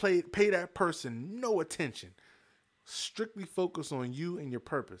 literally pay that person no attention. Strictly focus on you and your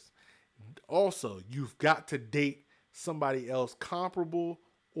purpose. Also, you've got to date somebody else comparable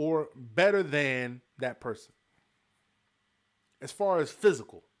or better than that person. As far as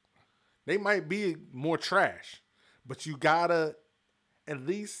physical, they might be more trash, but you gotta at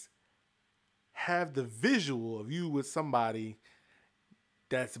least have the visual of you with somebody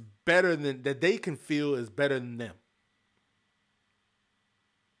that's better than, that they can feel is better than them.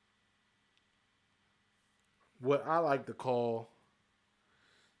 What I like to call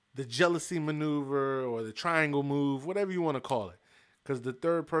the jealousy maneuver or the triangle move, whatever you want to call it. Because the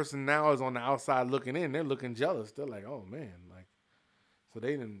third person now is on the outside looking in. They're looking jealous. They're like, oh man, like, so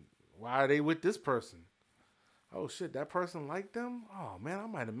they didn't, why are they with this person? Oh shit, that person liked them? Oh man, I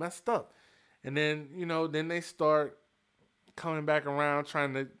might have messed up. And then, you know, then they start coming back around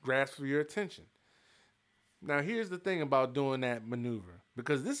trying to grasp for your attention. Now, here's the thing about doing that maneuver,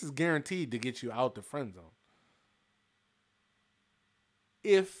 because this is guaranteed to get you out the friend zone.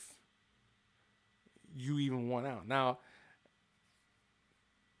 If you even want out. Now,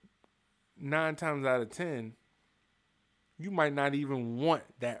 9 times out of 10, you might not even want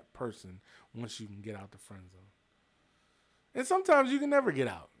that person once you can get out the friend zone. And sometimes you can never get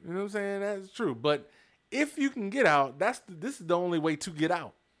out. You know what I'm saying? That's true. But if you can get out, this is the only way to get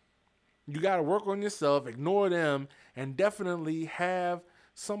out. You got to work on yourself, ignore them, and definitely have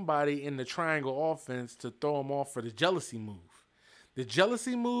somebody in the triangle offense to throw them off for the jealousy move. The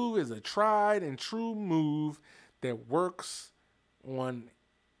jealousy move is a tried and true move that works on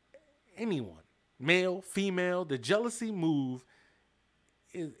anyone, male, female. The jealousy move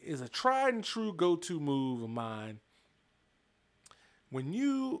is a tried and true go-to move of mine. When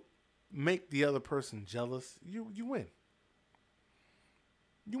you make the other person jealous, you win.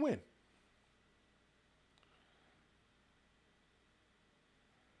 You win.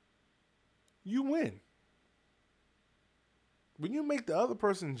 You win. When you make the other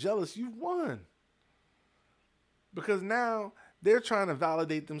person jealous, you've won. Because now they're trying to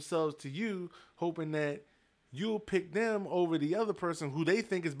validate themselves to you, hoping that you'll pick them over the other person who they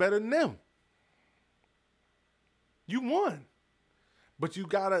think is better than them. You won. But you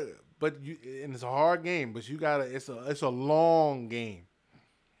gotta, and it's a hard game, but you gotta, it's a long game.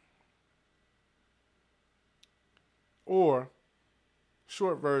 Or,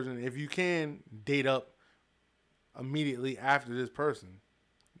 short version, if you can date up immediately after this person,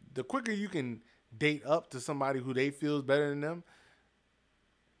 the quicker you can date up to somebody who they feel is better than them,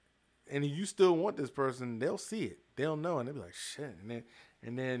 and if you still want this person, they'll see it. They'll know, and they'll be like, shit.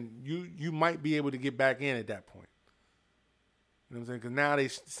 And then you might be able to get back in at that point. You know what I'm saying? Because now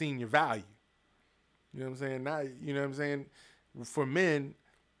they've seen your value. You know what I'm saying? Now, you know what I'm saying? For men,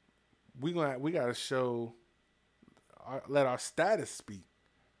 we got to show, let our status speak.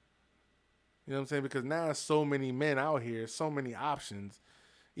 You know what I'm saying? Because now there's so many men out here, so many options.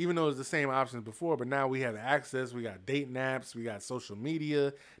 Even though it's the same options before, but now we have access. We got dating apps. We got social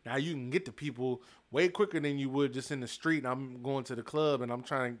media. Now you can get to people way quicker than you would just in the street. I'm going to the club and I'm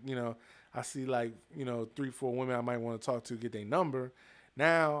trying to, I see like, 3, 4 women I might want to talk to, get their number.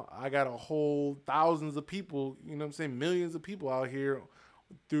 Now I got a whole thousands of people, you know what I'm saying? Millions of people out here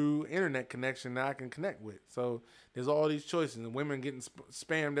through internet connection that I can connect with. So there's all these choices, and women getting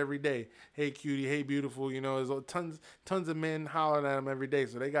spammed every day. Hey cutie, hey beautiful, there's tons of men hollering at them every day.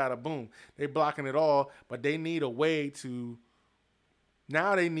 So they got a boom. They blocking it all, but they need a way to.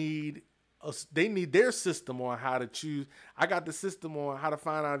 Now they need their system on how to choose. I got the system on how to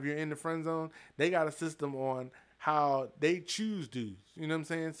find out if you're in the friend zone. They got a system on how they choose dudes. You know what I'm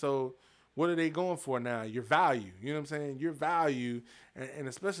saying? So what are they going for now? Your value. You know what I'm saying? Your value, and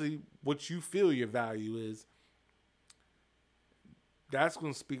especially what you feel your value is, that's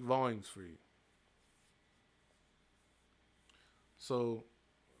going to speak volumes for you. So,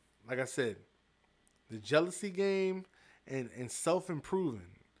 like I said, the jealousy game and self-improving,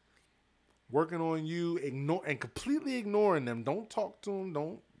 working on you, completely ignoring them. Don't talk to them.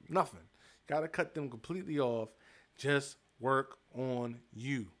 Don't nothing. Got to cut them completely off. Just work on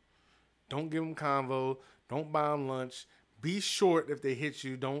you. Don't give them convo. Don't buy them lunch. Be short if they hit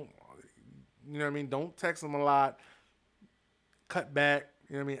you. Don't, you know what I mean? Don't text them a lot. Cut back.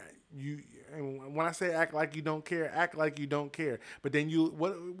 You know what I mean? And when I say act like you don't care, act like you don't care. But then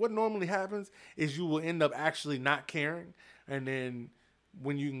what normally happens is you will end up actually not caring. And then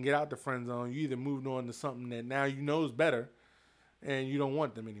when you can get out the friend zone, you either moved on to something that now you know is better and you don't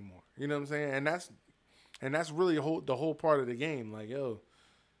want them anymore. You know what I'm saying? And that's really the whole part of the game. Like, yo,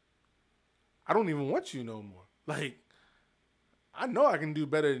 I don't even want you no more. Like, I know I can do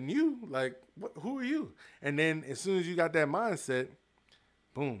better than you. Like, who are you? And then as soon as you got that mindset,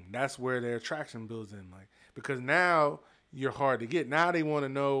 boom, that's where their attraction builds in. Like, because now you're hard to get. Now they want to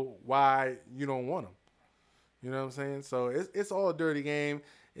know why you don't want them. You know what I'm saying? So it's all a dirty game.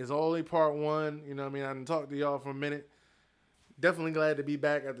 It's only part one. You know what I mean? I didn't talk to y'all for a minute. Definitely glad to be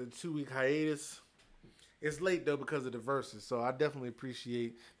back after the 2-week hiatus. It's late though because of the verses, so I definitely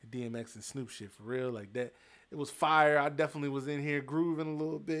appreciate the DMX and Snoop shit for real. Like that, it was fire. I definitely was in here grooving a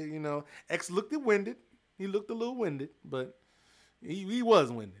little bit. X looked winded. He looked a little winded, but he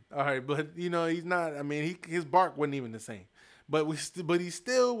was winded. All right, but he's not. I mean, his bark wasn't even the same. But he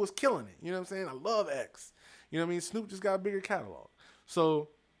still was killing it. You know what I'm saying? I love X. You know what I mean? Snoop just got a bigger catalog. So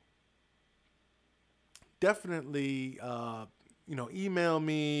definitely, email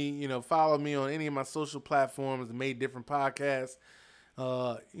me, follow me on any of my social platforms, the Made Different Podcast.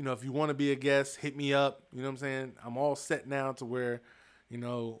 If you want to be a guest, hit me up. You know what I'm saying? I'm all set now to where,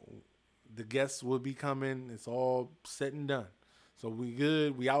 the guests will be coming. It's all set and done. So we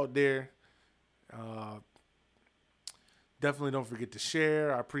good. We out there. Definitely don't forget to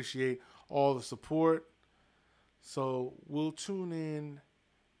share. I appreciate all the support. So we'll tune in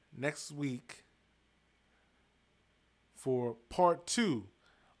next week for part 2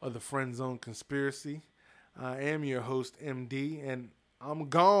 of the Friendzone Conspiracy. I am your host, MD, and I'm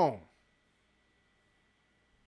gone.